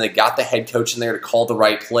guys, and they got the head coach in there to call the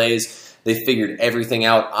right plays. They figured everything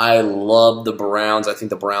out. I love the Browns. I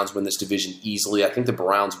think the Browns win this division easily. I think the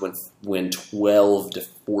Browns win 12 to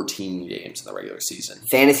 14 games in the regular season.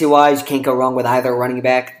 Fantasy-wise, you can't go wrong with either running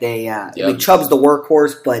back. I mean, Chubb's the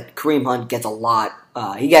workhorse, but Kareem Hunt gets a lot.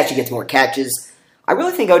 He actually gets more catches. I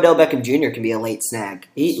really think Odell Beckham Jr. can be a late snag.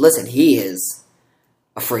 He is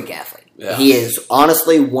a freak athlete. Yeah. He is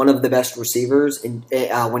honestly one of the best receivers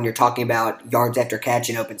when you're talking about yards after catch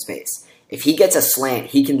in open space. If he gets a slant,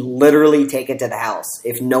 he can literally take it to the house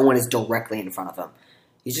if no one is directly in front of him.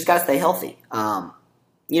 He's just got to stay healthy.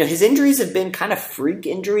 His injuries have been kind of freak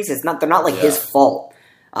injuries. They're not like his fault.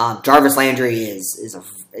 Jarvis Landry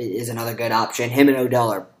is another good option. Him and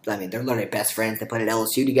Odell they're literally best friends. They played at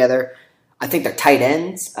LSU together. I think they're tight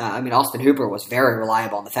ends. Austin Hooper was very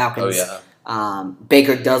reliable on the Falcons. Oh, yeah.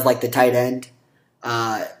 Baker does like the tight end.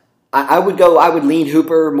 I would lean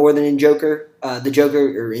Hooper more than Njoku, or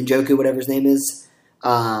Njoku, whatever his name is.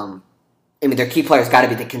 Their key player's got to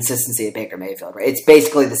be the consistency of Baker Mayfield, right? It's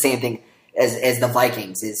basically the same thing as the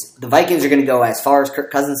Vikings. The Vikings are going to go as far as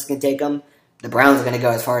Kirk Cousins can take them. The Browns are going to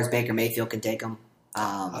go as far as Baker Mayfield can take them.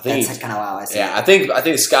 That's kind of how I see it. Yeah, I think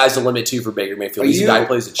the sky's the limit too for Baker Mayfield. He's a guy who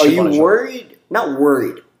plays a chip on his shoulder. Are you worried? Not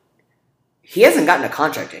worried. He hasn't gotten a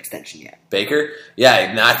contract extension yet. Baker?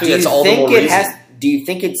 Yeah, I think that's all the more reason. Do you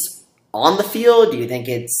think it's on the field? Do you think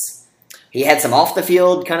he had some off the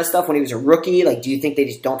field kind of stuff when he was a rookie? Like, do you think they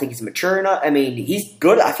just don't think he's mature enough? He's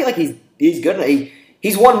good. I feel like he's good.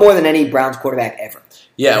 He's won more than any Browns quarterback ever.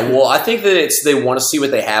 Yeah, well, I think that they want to see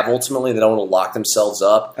what they have ultimately. They don't want to lock themselves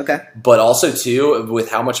up. Okay. But also, too,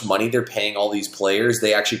 with how much money they're paying all these players,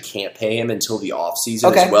 they actually can't pay him until the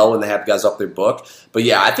offseason as well when they have guys off their book. But,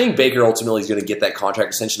 yeah, I think Baker ultimately is going to get that contract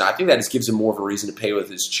extension. I think that just gives him more of a reason to pay with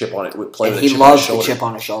his chip on it. He loves the chip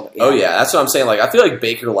on his shoulder. Yeah. Oh, yeah, that's what I'm saying. Like, I feel like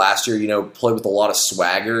Baker last year, played with a lot of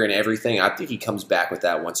swagger and everything. I think he comes back with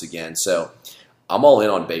that once again. So I'm all in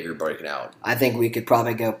on Baker breaking out. I think we could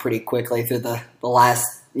probably go pretty quickly through the last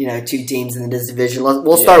 – two teams in this division.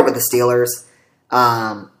 We'll start with the Steelers.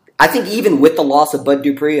 I think even with the loss of Bud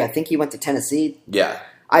Dupree, I think he went to Tennessee. Yeah.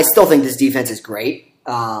 I still think this defense is great.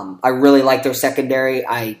 I really like their secondary.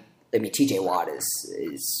 T.J. Watt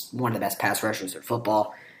is one of the best pass rushers in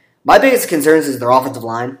football. My biggest concerns is their offensive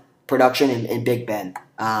line production and Big Ben.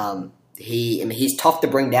 He's tough to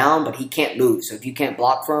bring down, but he can't move. So if you can't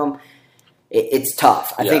block for him, it's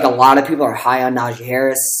tough. I think a lot of people are high on Najee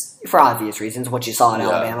Harris for obvious reasons. What you saw in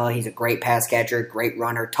Alabama, he's a great pass catcher, great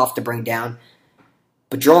runner, tough to bring down.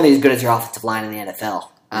 But you're only as good as your offensive line in the NFL.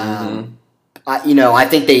 I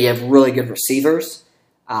think they have really good receivers.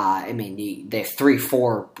 They have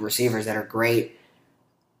 3-4 receivers that are great.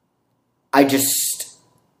 I just,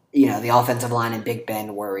 the offensive line and Big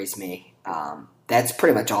Ben worries me. That's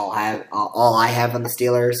pretty much all I have on the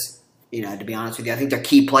Steelers. To be honest with you, I think their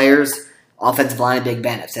key players Offensive line of Big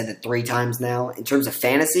Ben. I've said that 3 times now. In terms of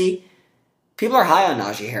fantasy, people are high on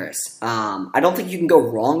Najee Harris. I don't think you can go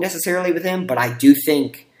wrong necessarily with him, but I do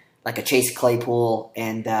think like a Chase Claypool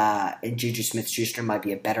and Juju Smith-Schuster might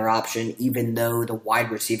be a better option, even though the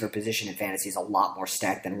wide receiver position in fantasy is a lot more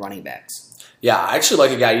stacked than running backs. Yeah, I actually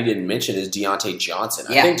like a guy you didn't mention is Deontay Johnson.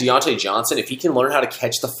 I think Deontay Johnson, if he can learn how to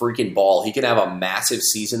catch the freaking ball, he can have a massive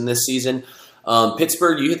season this season.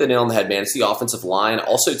 Pittsburgh, you hit the nail on the head, man. It's the offensive line.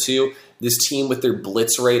 Also, too, this team with their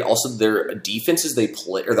blitz rate, also their defenses they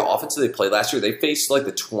play, or the offenses they played last year, they faced like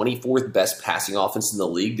the 24th best passing offense in the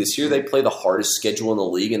league. This year, they play the hardest schedule in the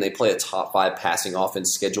league, and they play a top 5 passing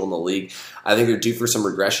offense schedule in the league. I think they're due for some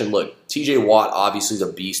regression. Look, TJ Watt obviously is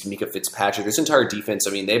a beast. Mika Fitzpatrick, this entire defense,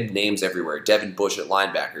 I mean, they have names everywhere. Devin Bush at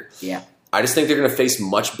linebacker. Yeah. I just think they're going to face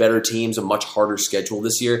much better teams, a much harder schedule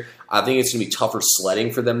this year. I think it's going to be tougher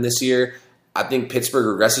sledding for them this year. I think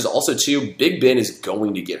Pittsburgh regresses. Also, too, Big Ben is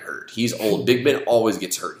going to get hurt. He's old. Big Ben always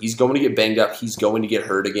gets hurt. He's going to get banged up. He's going to get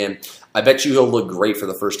hurt again. I bet you he'll look great for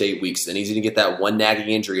the first 8 weeks. Then he's going to get that one nagging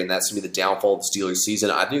injury, and that's going to be the downfall of the Steelers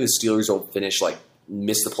season. I think the Steelers will finish,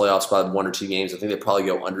 miss the playoffs by 1 or 2 games. I think they probably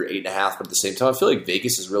go under 8.5, but at the same time, I feel like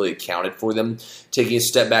Vegas has really accounted for them taking a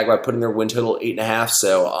step back by putting their win total at 8.5.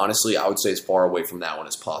 So, honestly, I would say as far away from that one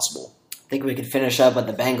as possible. I think we can finish up with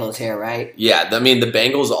the Bengals here, right? Yeah, I mean, the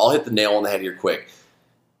Bengals, I'll hit the nail on the head here quick.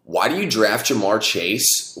 Why do you draft Jamar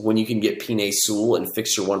Chase when you can get Penei Sewell and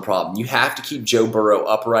fix your one problem? You have to keep Joe Burrow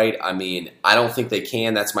upright. I mean, I don't think they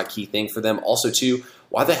can. That's my key thing for them. Also, too,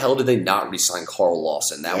 why the hell did they not re-sign Carl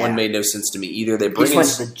Lawson? That one made no sense to me either. They bring went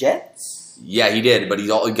to the Jets? Yeah, he did, but he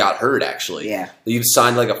got hurt, actually. Yeah. He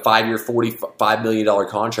signed like a 5-year, $45 million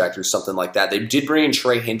contract or something like that. They did bring in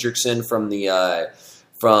Trey Hendrickson from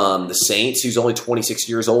the Saints, who's only 26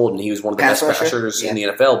 years old, and he was one of the best rushers in the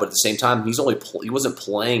NFL. But at the same time, he wasn't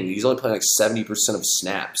playing. He's only playing like 70% of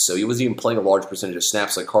snaps, so he wasn't even playing a large percentage of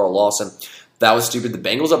snaps like Carl Lawson. That was stupid. The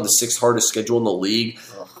Bengals have the 6th hardest schedule in the league.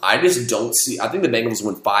 I just don't see. I think the Bengals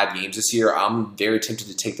win 5 games this year. I'm very tempted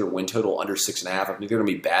to take their win total under 6.5. I think they're going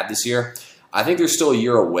to be bad this year. I think they're still a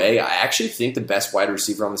year away. I actually think the best wide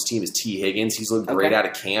receiver on this team is T. Higgins. He's looked great out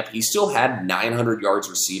of camp. He still had 900 yards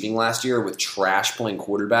receiving last year with trash playing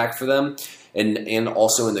quarterback for them. And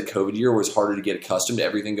also in the COVID year, where it was harder to get accustomed to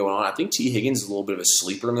everything going on. I think T. Higgins is a little bit of a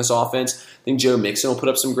sleeper in this offense. I think Joe Mixon will put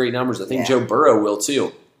up some great numbers. I think Joe Burrow will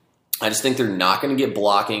too. I just think they're not going to get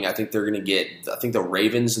blocking. I think the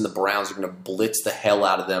Ravens and the Browns are going to blitz the hell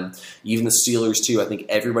out of them. Even the Steelers, too. I think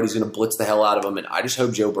everybody's going to blitz the hell out of them, and I just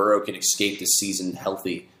hope Joe Burrow can escape this season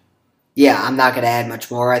healthy. Yeah, I'm not going to add much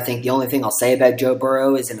more. I think the only thing I'll say about Joe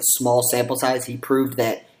Burrow is in a small sample size, he proved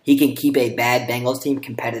that he can keep a bad Bengals team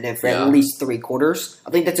competitive for at least 3 quarters. I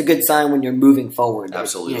think that's a good sign when you're moving forward.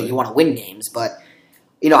 Absolutely. You want to win games, but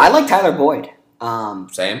I like Tyler Boyd.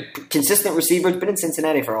 Same. Consistent receiver. Been in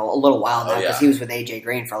Cincinnati for a little while now because he was with A.J.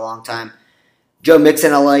 Green for a long time. Joe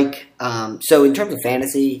Mixon I like. So in terms of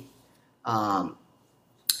fantasy, Tyler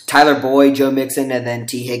Boyd, Joe Mixon, and then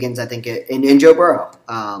T. Higgins, I think, and Joe Burrow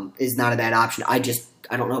is not a bad option. I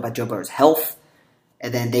don't know about Joe Burrow's health,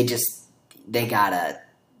 and then they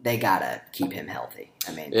gotta keep him healthy.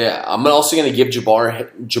 I mean, yeah, I'm also going to give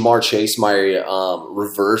Jamar Chase my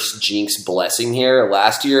reverse jinx blessing here.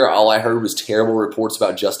 Last year, all I heard was terrible reports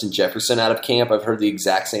about Justin Jefferson out of camp. I've heard the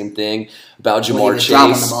exact same thing about Jamar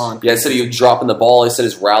Chase. Yeah, I said he was dropping the ball. They said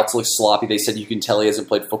his routes look sloppy. They said you can tell he hasn't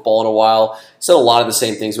played football in a while. Said a lot of the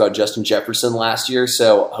same things about Justin Jefferson last year.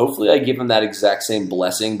 So hopefully I give him that exact same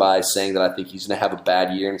blessing by saying that I think he's going to have a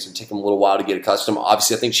bad year and it's going to take him a little while to get accustomed.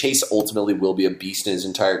 Obviously, I think Chase ultimately will be a beast in his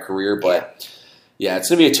entire career, but yeah, it's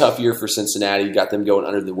going to be a tough year for Cincinnati. You got them going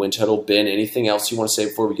under the win total. Ben, anything else you want to say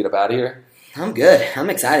before we get up out of here? I'm good.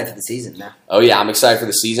 I'm excited for the season now. Oh, yeah, I'm excited for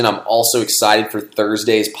the season. I'm also excited for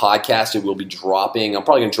Thursday's podcast. It will be dropping. I'm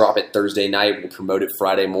probably going to drop it Thursday night. We'll promote it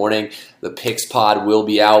Friday morning. The Picks pod will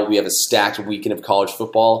be out. We have a stacked weekend of college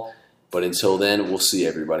football. But until then, we'll see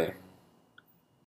everybody.